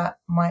what that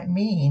might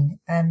mean.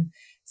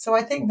 So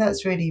I think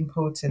that's really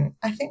important.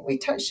 I think we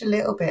touched a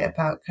little bit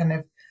about kind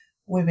of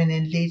women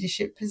in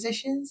leadership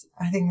positions.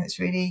 I think that's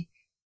really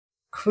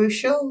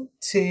crucial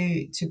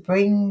to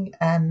bring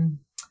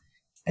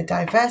a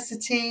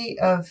diversity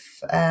of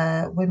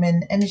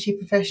women energy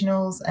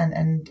professionals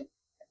and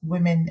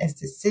women as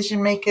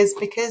decision makers,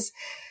 because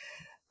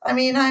I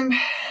mean, I'm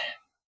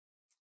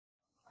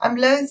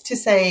loath to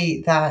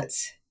say that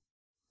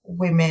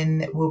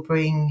women will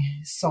bring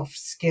soft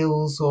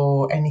skills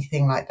or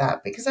anything like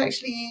that, because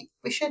actually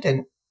we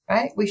shouldn't,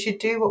 right? We should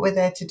do what we're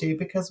there to do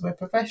because we're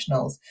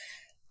professionals.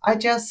 I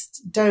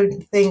just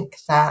don't think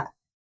that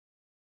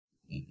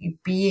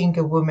being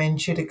a woman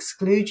should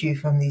exclude you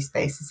from these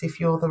spaces if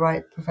you're the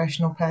right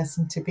professional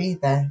person to be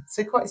there.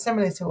 So quite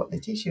similar to what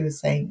Letitia was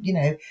saying, you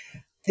know,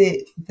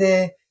 the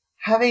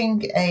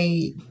having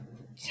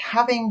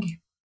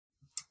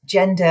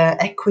gender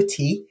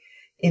equity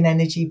in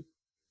energy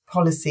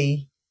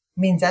policy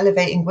means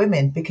elevating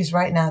women, because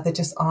right now there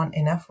just aren't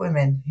enough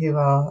women who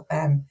are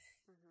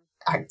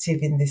active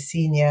in the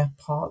senior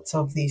parts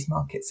of these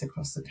markets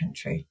across the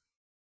country.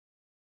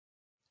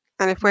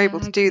 And if we're Yeah, able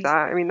I to do agree.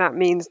 that, I mean, that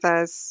means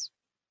there's,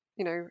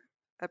 a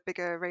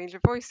bigger range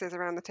of voices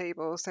around the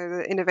table. So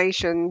the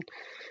innovation,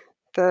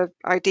 the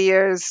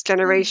ideas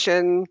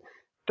generation,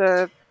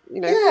 the,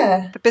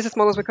 Yeah, the business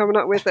models we're coming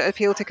up with that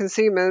appeal to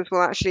consumers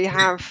will actually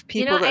have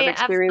people that have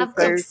experienced I've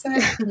got those.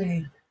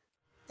 exactly.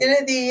 You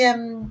know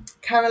the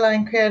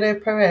Caroline Criado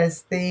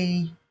Perez, do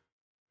you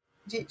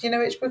know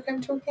which book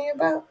I'm talking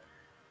about?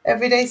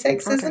 Everyday I don't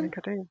Sexism? think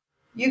I do.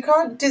 You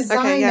can't Okay,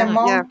 design a yeah.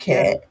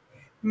 market.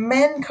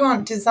 Men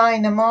can't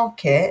design a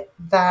market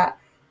that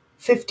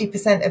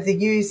 50% of the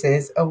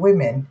users are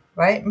women,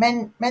 right?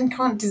 Men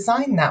can't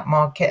design that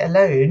market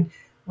alone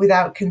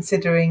without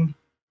considering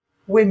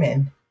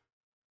women,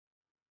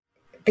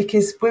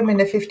 because women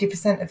are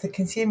 50% of the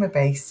consumer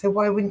base. So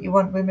why wouldn't you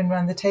want women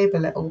around the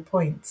table at all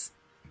points?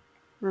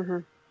 hmm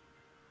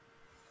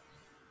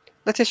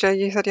Letitia,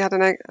 you said you had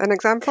an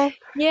example?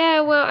 Yeah,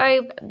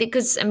 well,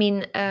 because I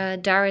mean,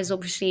 Dara is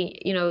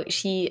obviously,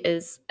 she's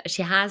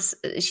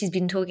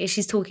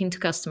talking to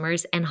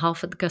customers, and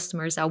half of the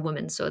customers are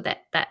women, so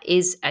that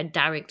is a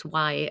direct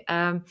why.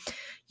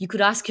 You could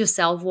ask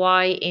yourself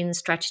why in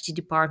strategy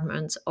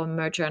departments or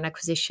merger and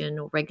acquisition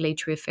or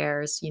regulatory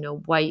affairs,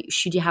 why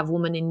should you have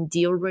women in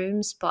deal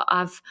rooms? But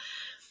I've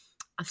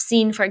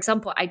seen, for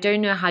example, I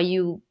don't know how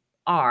you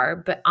are,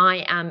 but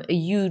I am a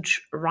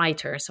huge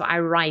writer. So I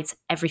write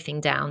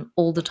everything down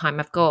all the time.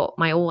 I've got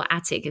my whole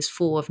attic is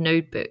full of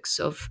notebooks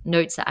of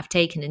notes that I've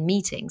taken in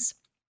meetings.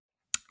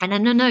 And I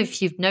don't know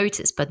if you've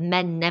noticed, but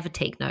men never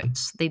take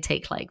notes. They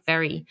take like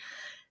very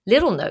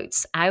little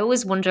notes. I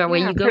always wonder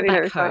when Yeah, you I've go totally back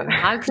noticed that. home,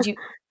 how could you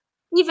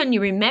even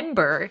you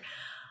remember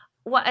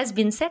what has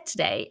been said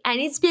today?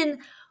 And it's been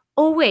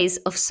always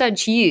of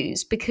such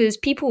use because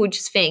people would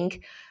just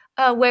think,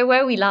 where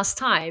were we last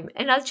time?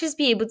 And I'll just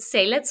be able to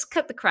say, let's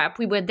cut the crap.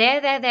 We were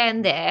there,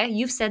 and there.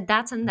 You've said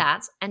that and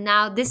that. And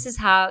now this is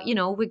how,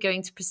 we're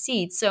going to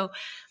proceed. So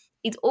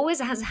it always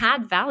has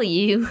had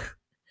value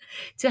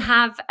to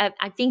have,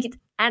 I think it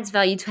adds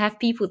value to have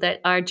people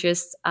that are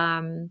just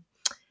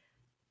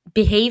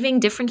behaving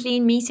differently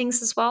in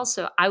meetings as well.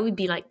 So I would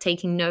be like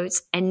taking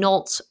notes and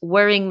not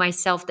worrying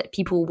myself that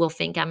people will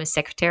think I'm a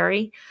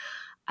secretary.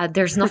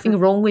 There's nothing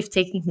wrong with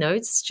taking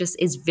notes.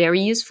 It's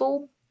very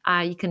useful.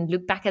 You can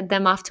look back at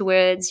them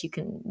afterwards. You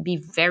can be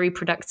very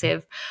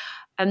productive.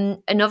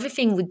 Another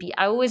thing would be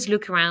I always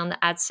look around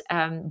at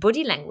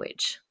body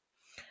language.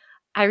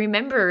 I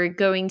remember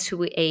going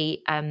to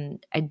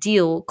a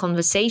deal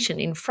conversation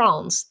in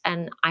France,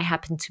 and I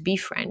happened to be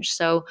French.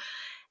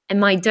 And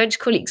my Dutch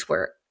colleagues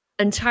were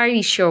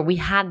entirely sure we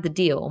had the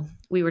deal.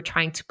 We were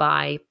trying to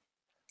buy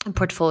a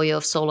portfolio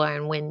of solar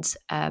and wind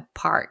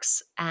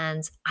parks.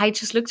 And I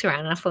just looked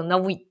around and I thought, no,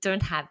 we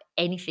don't have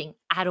anything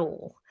at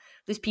all.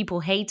 These people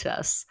hate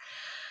us.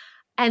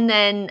 And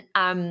then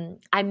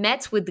I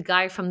met with the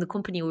guy from the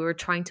company we were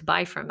trying to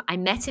buy from. I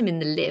met him in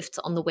the lift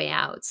on the way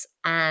out.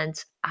 And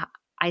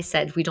I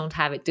said, we don't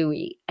have it, do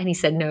we? And he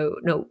said, no,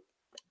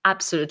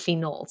 absolutely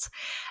not.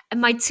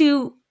 And my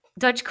two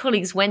Dutch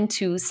colleagues went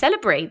to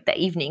celebrate that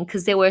evening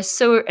because they were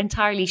so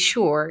entirely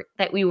sure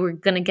that we were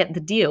going to get the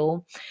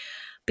deal.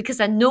 Because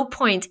at no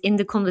point in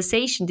the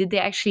conversation did they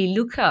actually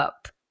look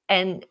up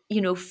and,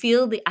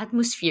 feel the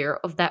atmosphere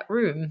of that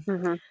room.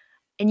 hmm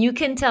And you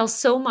can tell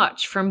so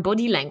much from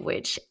body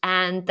language.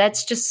 And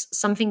that's just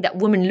something that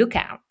women look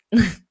at.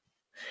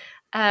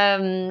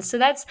 So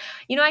that's,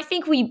 I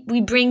think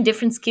we bring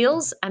different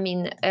skills. I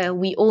mean,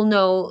 we all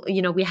know,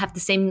 we have the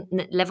same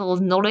level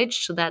of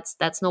knowledge. So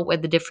that's not where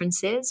the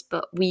difference is,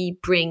 but we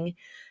bring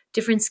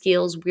different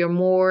skills. We are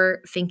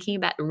more thinking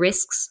about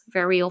risks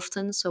very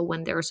often. So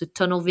when there's a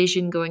tunnel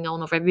vision going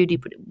on of everybody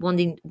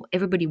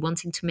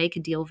wanting to make a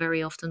deal,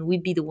 very often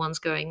we'd be the ones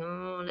going,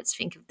 oh, let's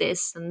think of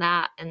this and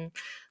that, and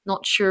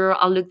not sure,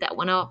 I'll look that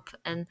one up.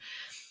 And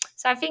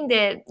so I think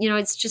that,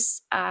 it's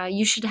just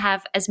you should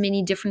have as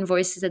many different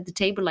voices at the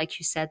table, like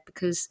you said,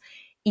 because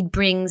it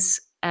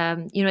brings,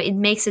 it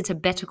makes it a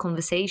better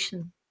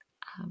conversation.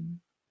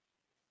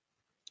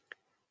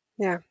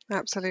 Yeah,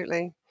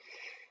 absolutely.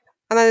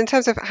 And then in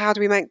terms of how do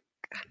we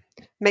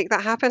make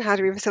that happen? How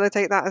do we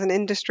facilitate that as an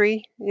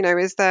industry?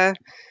 Is there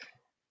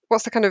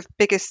what's the kind of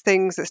biggest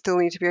things that still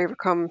need to be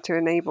overcome to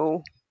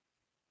enable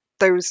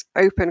those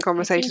open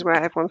conversations where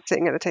everyone's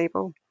sitting at the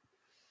table?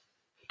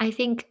 I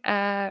think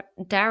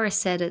Dara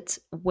said it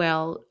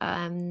well.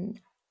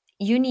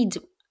 You need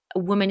a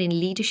woman in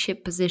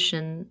leadership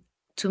position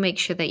to make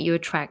sure that you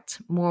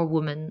attract more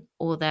women,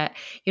 or that,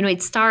 you know,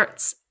 it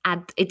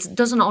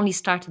doesn't only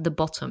start at the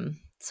bottom.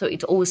 So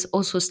it always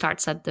also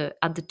starts at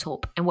the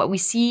top. And what we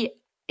see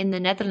in the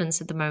Netherlands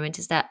at the moment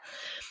is that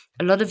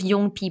a lot of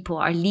young people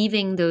are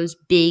leaving those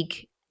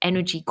big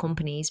energy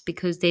companies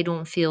because they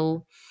don't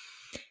feel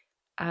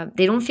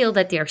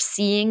that they're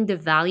seeing the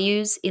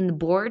values in the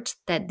board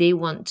that they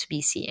want to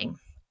be seeing.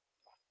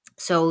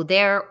 So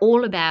they're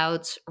all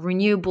about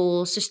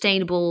renewable,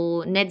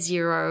 sustainable, net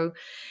zero,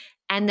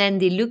 and then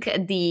they look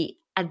at the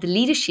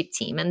leadership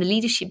team, and the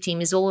leadership team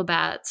is all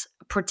about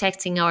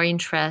protecting our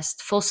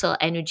interest, fossil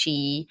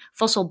energy,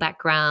 fossil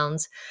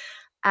backgrounds.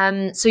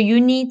 So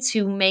you need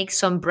to make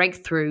some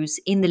breakthroughs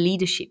in the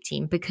leadership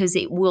team, because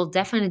it will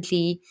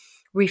definitely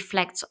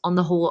reflect on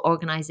the whole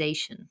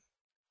organization.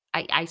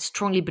 I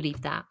strongly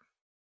believe that.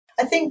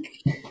 I think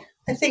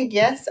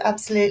yes,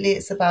 absolutely.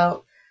 It's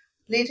about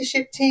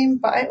leadership team,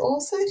 but I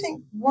also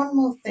think one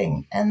more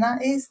thing, and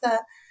that is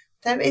that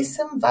there is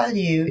some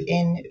value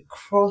in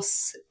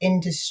cross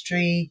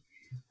industry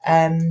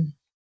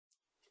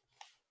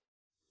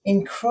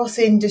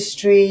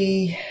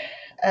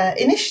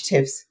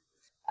initiatives.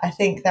 I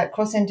think that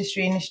cross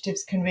industry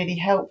initiatives can really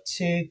help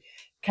to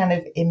kind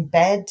of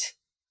embed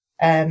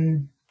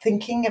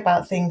thinking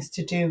about things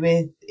to do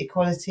with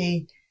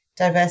equality,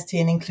 diversity,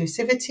 and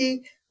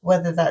inclusivity,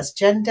 whether that's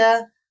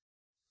gender,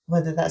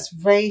 whether that's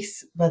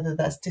race, whether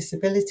that's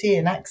disability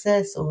and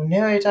access, or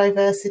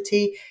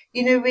neurodiversity.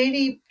 You know,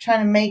 really trying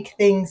to make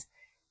things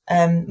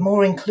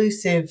more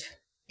inclusive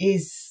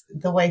is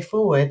the way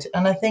forward.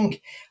 And I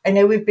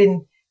know we've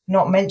been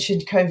not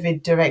mentioned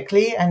COVID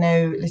directly. I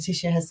know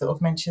Letitia has sort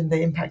of mentioned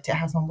the impact it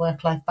has on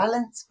work-life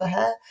balance for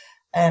her.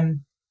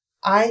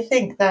 I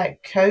think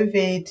that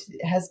COVID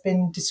has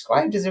been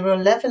described as a real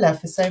leveler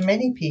for so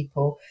many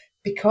people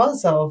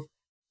because of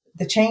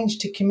the change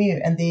to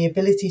commute and the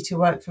ability to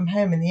work from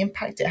home and the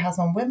impact it has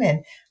on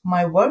women.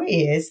 My worry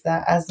is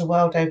that as the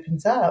world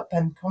opens up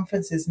and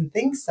conferences and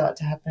things start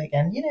to happen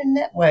again, you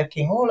know,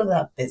 networking, all of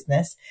that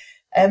business,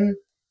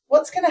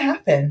 what's going to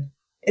happen?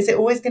 Is it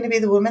always going to be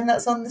the woman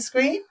that's on the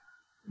screen?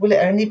 Will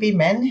it only be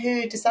men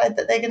who decide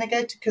that they're going to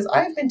go to? Because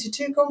I've been to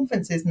 2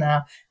 conferences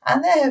now,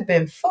 and there have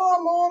been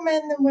far more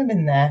men than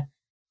women there.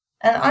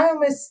 And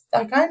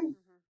I'm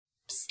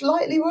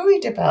slightly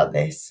worried about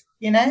this,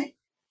 you know?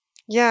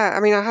 Yeah, I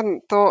mean, I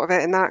hadn't thought of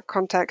it in that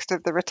context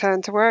of the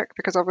return to work,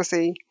 because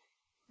obviously,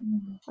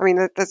 I mean,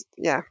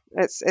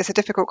 it's a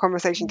difficult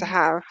conversation to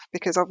have,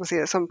 because obviously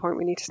at some point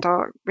we need to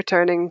start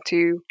returning to,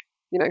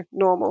 you know,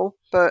 normal.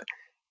 But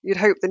you'd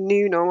hope the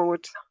new normal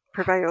would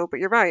prevail.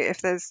 But you're right,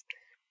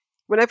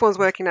 when everyone's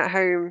working at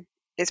home,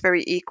 it's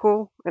very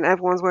equal and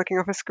everyone's working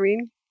off a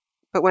screen.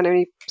 But when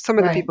only some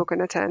of the people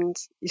can attend,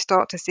 you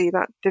start to see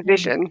that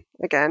division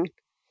again,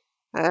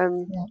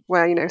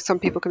 where, you know, some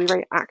people can be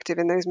very active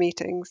in those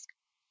meetings.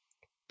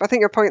 But I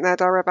think your point there,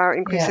 Dara, about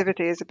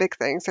inclusivity is a big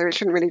thing. So it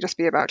shouldn't really just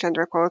be about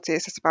gender equality.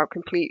 It's just about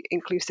complete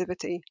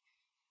inclusivity.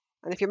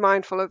 And if you're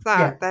mindful of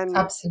that, then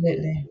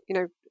absolutely, you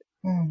know,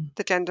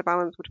 the gender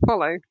balance would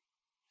follow.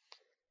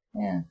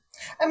 Yeah,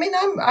 I mean,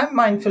 I'm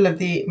mindful of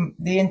the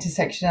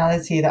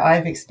intersectionality that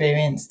I've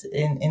experienced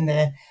in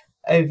the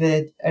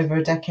over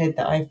a decade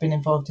that I've been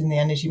involved in the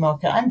energy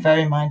market. I'm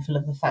very mindful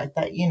of the fact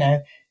that, you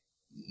know,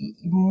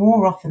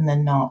 more often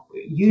than not,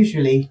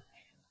 usually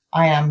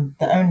I am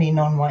the only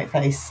non-white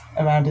face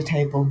around a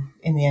table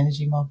in the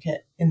energy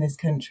market in this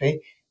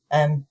country,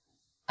 and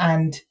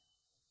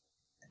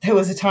there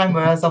was a time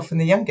where I was often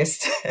the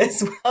youngest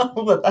as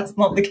well, but that's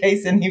not the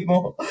case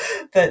anymore.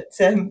 But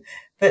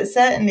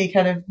certainly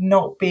kind of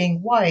not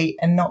being white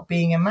and not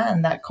being a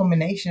man, that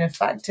combination of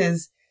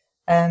factors,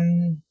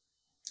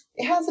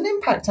 it has an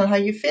impact on how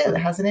you feel.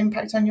 It has an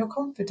impact on your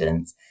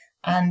confidence.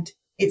 And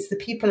it's the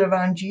people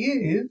around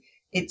you,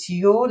 it's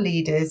your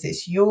leaders,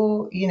 it's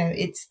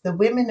it's the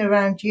women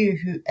around you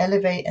who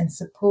elevate and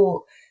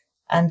support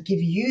and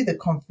give you the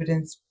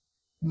confidence,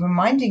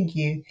 reminding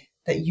you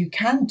that you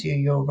can do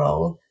your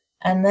role,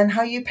 and then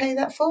how you pay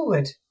that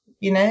forward.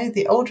 You know,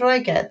 the older I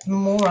get, the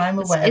more I'm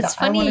aware that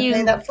I want to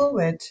pay that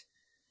forward.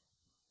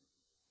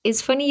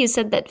 It's funny you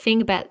said that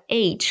thing about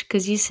age,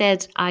 because you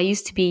said I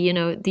used to be, you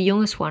know, the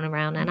youngest one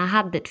around, and I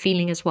had that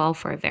feeling as well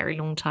for a very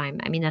long time.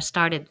 I mean, I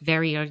started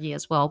very early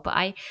as well,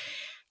 but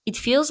it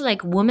feels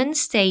like women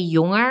stay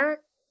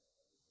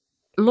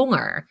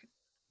longer.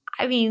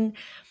 I mean,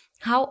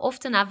 how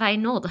often have I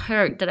not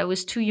heard that I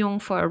was too young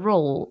for a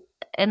role?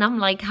 And I'm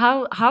like,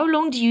 how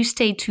long do you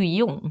stay too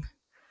young?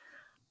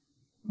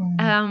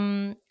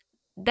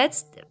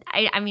 That's,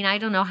 I mean, I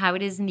don't know how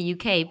it is in the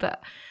UK,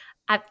 but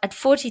at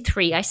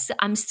 43,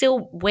 I'm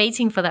still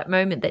waiting for that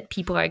moment that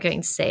people are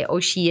going to say, oh,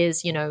 she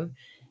is, you know,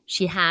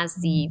 she has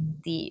the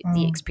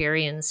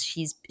experience.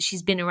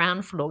 She's been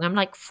around for long. I'm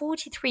like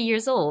 43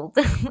 years old.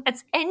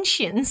 That's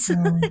ancient.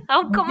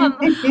 How come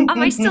am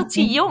I still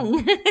too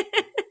young?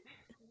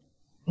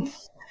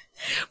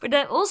 But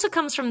that also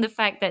comes from the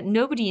fact that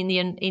nobody in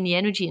the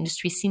energy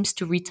industry seems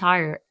to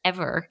retire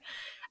ever.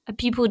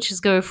 People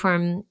just go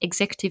from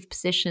executive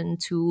position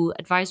to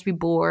advisory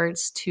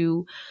boards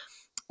to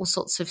all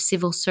sorts of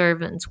civil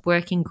servants,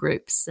 working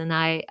groups. And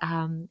I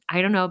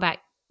don't know about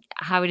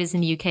how it is in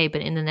the UK,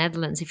 but in the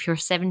Netherlands, if you're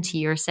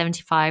 70 or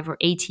 75 or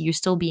 80, you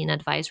still be in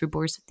advisory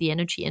boards of the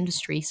energy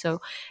industry. So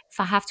if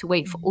I have to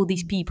wait for all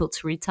these people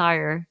to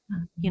retire,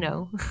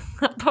 I'll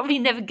probably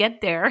never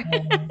get there.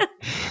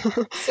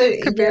 So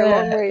Could be a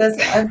long wait.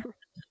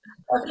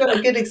 I've got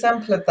a good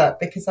example of that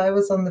because I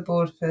was on the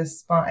board for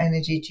Smart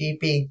Energy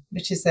GB,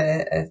 which is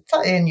a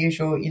slightly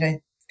unusual,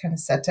 kind of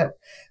set up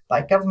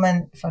by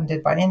government,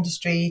 funded by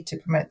industry to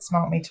promote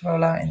smart meter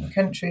rollout in the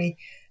country.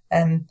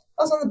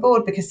 I was on the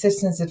board because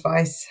Citizens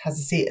Advice has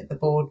a seat at the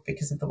board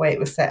because of the way it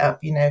was set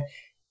up.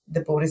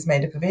 The board is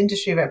made up of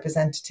industry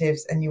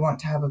representatives and you want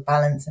to have a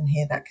balance and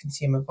hear that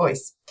consumer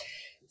voice.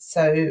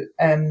 So,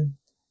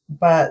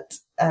 but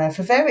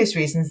for various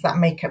reasons, that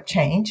makeup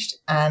changed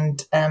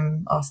and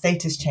our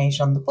status changed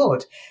on the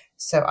board.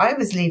 So I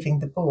was leaving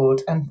the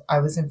board and I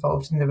was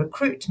involved in the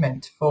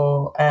recruitment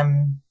for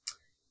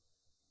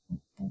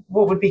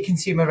what would be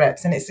consumer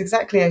reps. And it's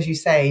exactly as you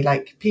say,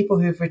 like people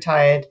who've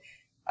retired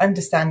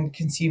understand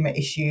consumer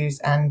issues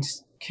and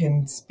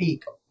can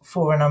speak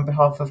for and on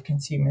behalf of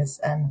consumers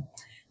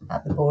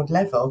at the board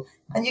level.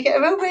 And you get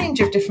a real range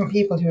of different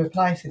people who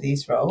apply for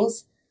these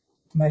roles.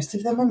 Most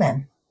of them are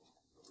men.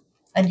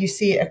 And you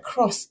see it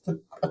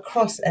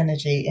across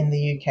energy in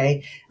the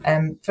UK.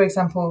 For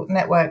example,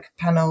 network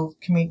panel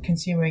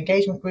consumer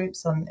engagement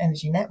groups on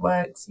energy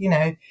networks.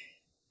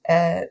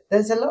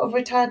 There's a lot of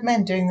retired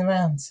men doing the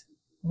rounds.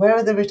 Where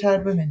are the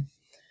retired women?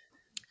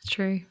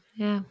 True.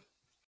 Yeah.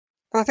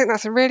 Well, I think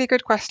that's a really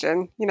good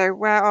question.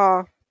 Where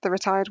are the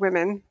retired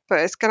women?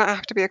 But it's going to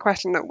have to be a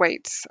question that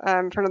waits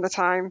for another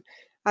time,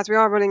 as we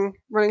are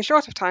running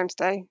short of time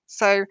today.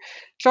 So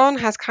John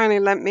has kindly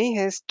lent me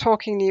his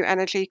Talking New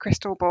Energy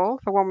crystal ball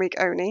for 1 week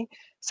only.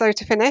 So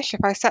to finish,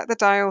 if I set the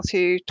dial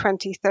to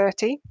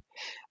 2030,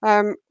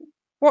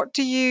 what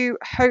do you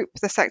hope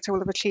the sector will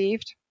have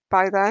achieved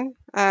by then?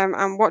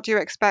 And what do you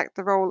expect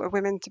the role of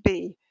women to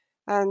be?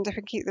 And if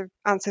we can keep the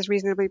answers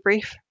reasonably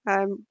brief,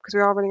 because we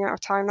are running out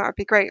of time, that would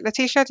be great.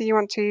 Letitia, do you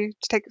want to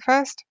take it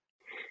first?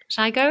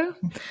 Shall I go?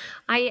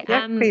 I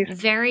am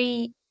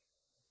very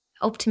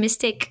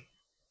optimistic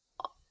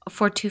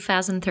for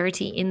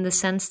 2030 in the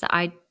sense that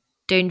I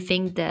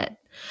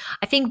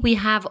think we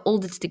have all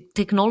the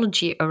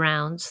technology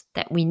around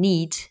that we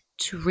need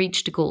to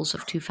reach the goals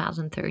of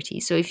 2030.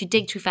 So if you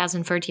take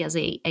 2030 as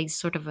a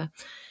sort of a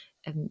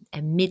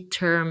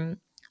midterm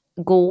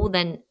goal,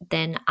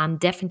 then I'm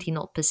definitely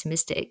not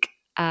pessimistic.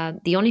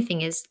 The only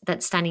thing is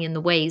that standing in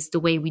the way is the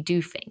way we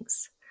do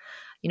things.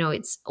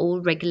 It's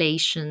all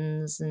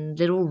regulations and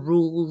little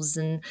rules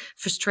and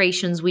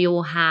frustrations we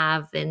all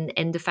have,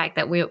 and the fact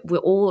that we're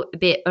all a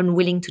bit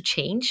unwilling to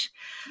change.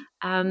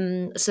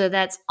 So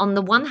that's on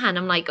the one hand,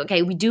 I'm like,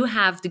 okay, we do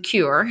have the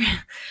cure,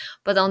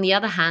 but on the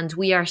other hand,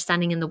 we are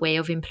standing in the way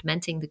of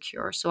implementing the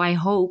cure. So I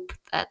hope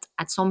that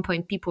at some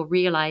point people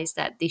realize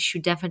that they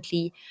should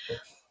definitely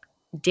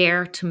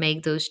dare to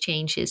make those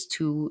changes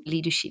to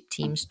leadership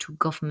teams, to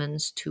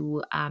governments,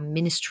 to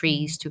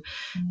ministries, to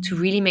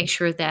really make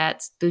sure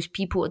that those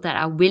people that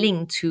are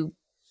willing to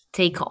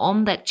take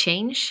on that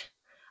change,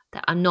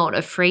 that are not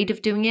afraid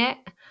of doing it,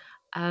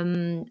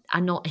 are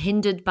not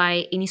hindered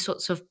by any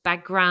sorts of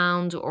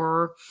background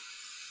or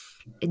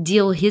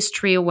deal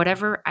history or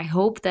whatever. I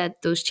hope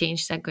that those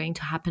changes are going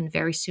to happen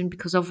very soon,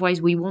 because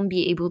otherwise we won't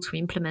be able to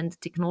implement the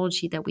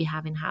technology that we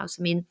have in-house.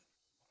 I mean,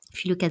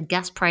 if you look at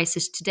gas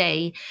prices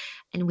today,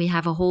 and we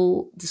have a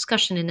whole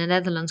discussion in the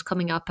Netherlands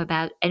coming up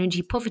about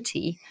energy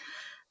poverty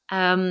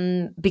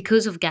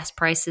because of gas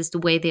prices the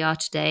way they are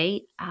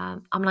today,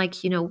 I'm like,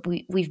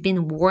 we've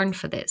been warned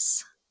for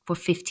this for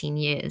 15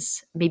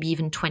 years, maybe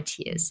even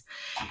 20 years.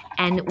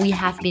 And we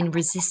have been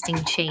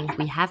resisting change.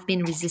 We have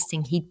been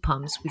resisting heat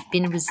pumps. We've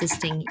been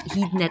resisting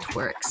heat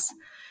networks.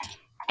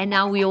 And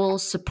now we're all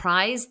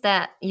surprised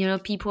that,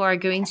 people are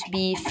going to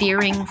be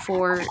fearing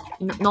for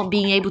not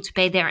being able to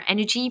pay their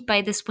energy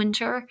by this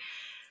winter.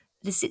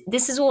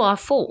 This is all our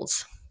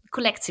fault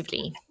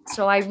collectively.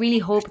 So I really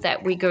hope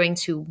that we're going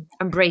to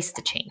embrace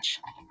the change.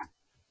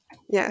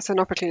 Yeah, it's an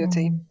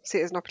opportunity. See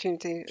it as an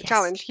opportunity. A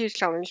challenge, huge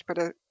challenge, but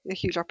a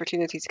huge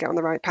opportunity to get on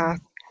the right path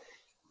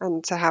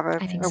and to have a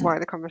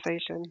wider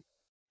conversation.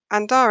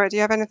 And Dara, do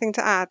you have anything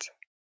to add?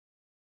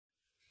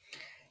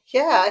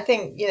 Yeah, I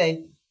think,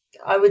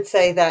 I would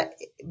say that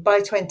by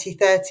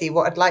 2030,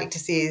 what I'd like to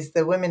see is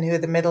the women who are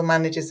the middle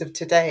managers of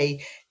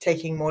today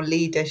taking more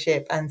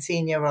leadership and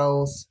senior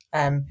roles.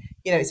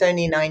 It's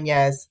only 9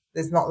 years.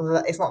 It's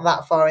not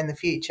that far in the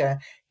future.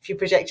 If you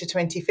project to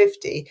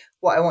 2050,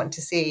 what I want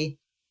to see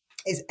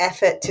is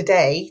effort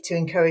today to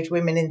encourage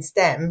women in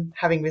STEM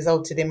having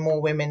resulted in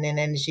more women in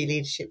energy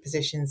leadership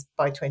positions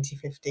by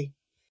 2050.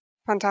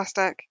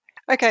 Fantastic.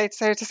 Okay,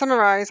 so to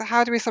summarise,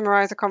 how do we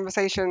summarise a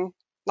conversation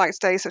like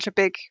today, such a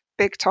big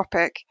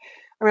topic?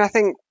 I mean, I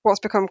think what's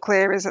become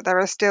clear is that there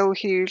are still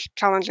huge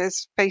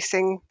challenges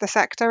facing the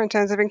sector in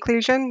terms of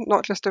inclusion,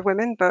 not just of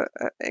women, but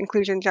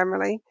inclusion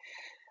generally.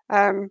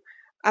 And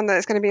that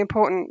it's going to be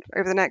important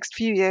over the next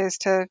few years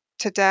to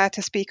dare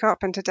to speak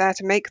up and to dare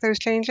to make those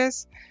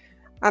changes.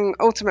 And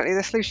ultimately,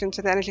 the solution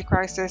to the energy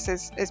crisis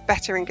is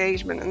better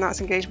engagement, and that's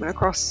engagement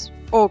across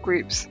all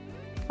groups.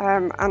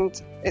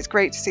 And it's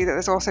great to see that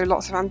there's also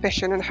lots of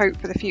ambition and hope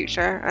for the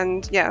future.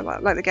 And yeah,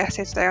 like the guest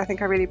here today, I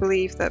think I really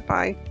believe that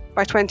by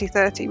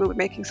 2030, we'll be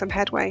making some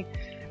headway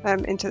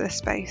into this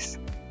space.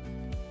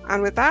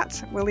 And with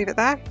that, we'll leave it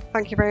there.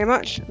 Thank you very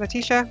much,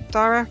 Letitia,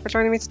 Dara, for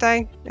joining me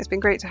today. It's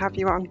been great to have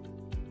you on.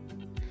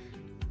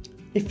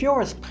 If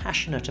you're as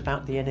passionate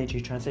about the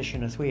energy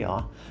transition as we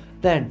are,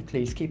 then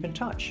please keep in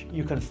touch.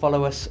 You can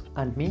follow us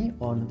and me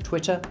on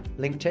Twitter,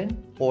 LinkedIn,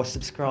 or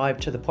subscribe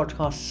to the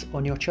podcasts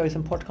on your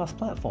chosen podcast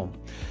platform.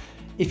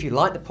 If you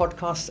like the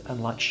podcasts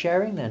and like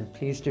sharing, then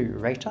please do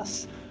rate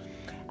us.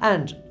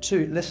 And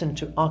to listen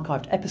to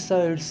archived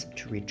episodes,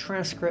 to read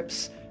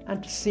transcripts,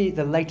 and to see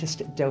the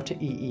latest Delta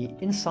EE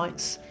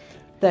insights,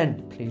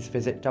 then please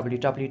visit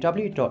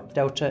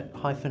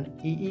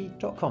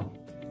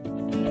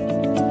www.delta-ee.com.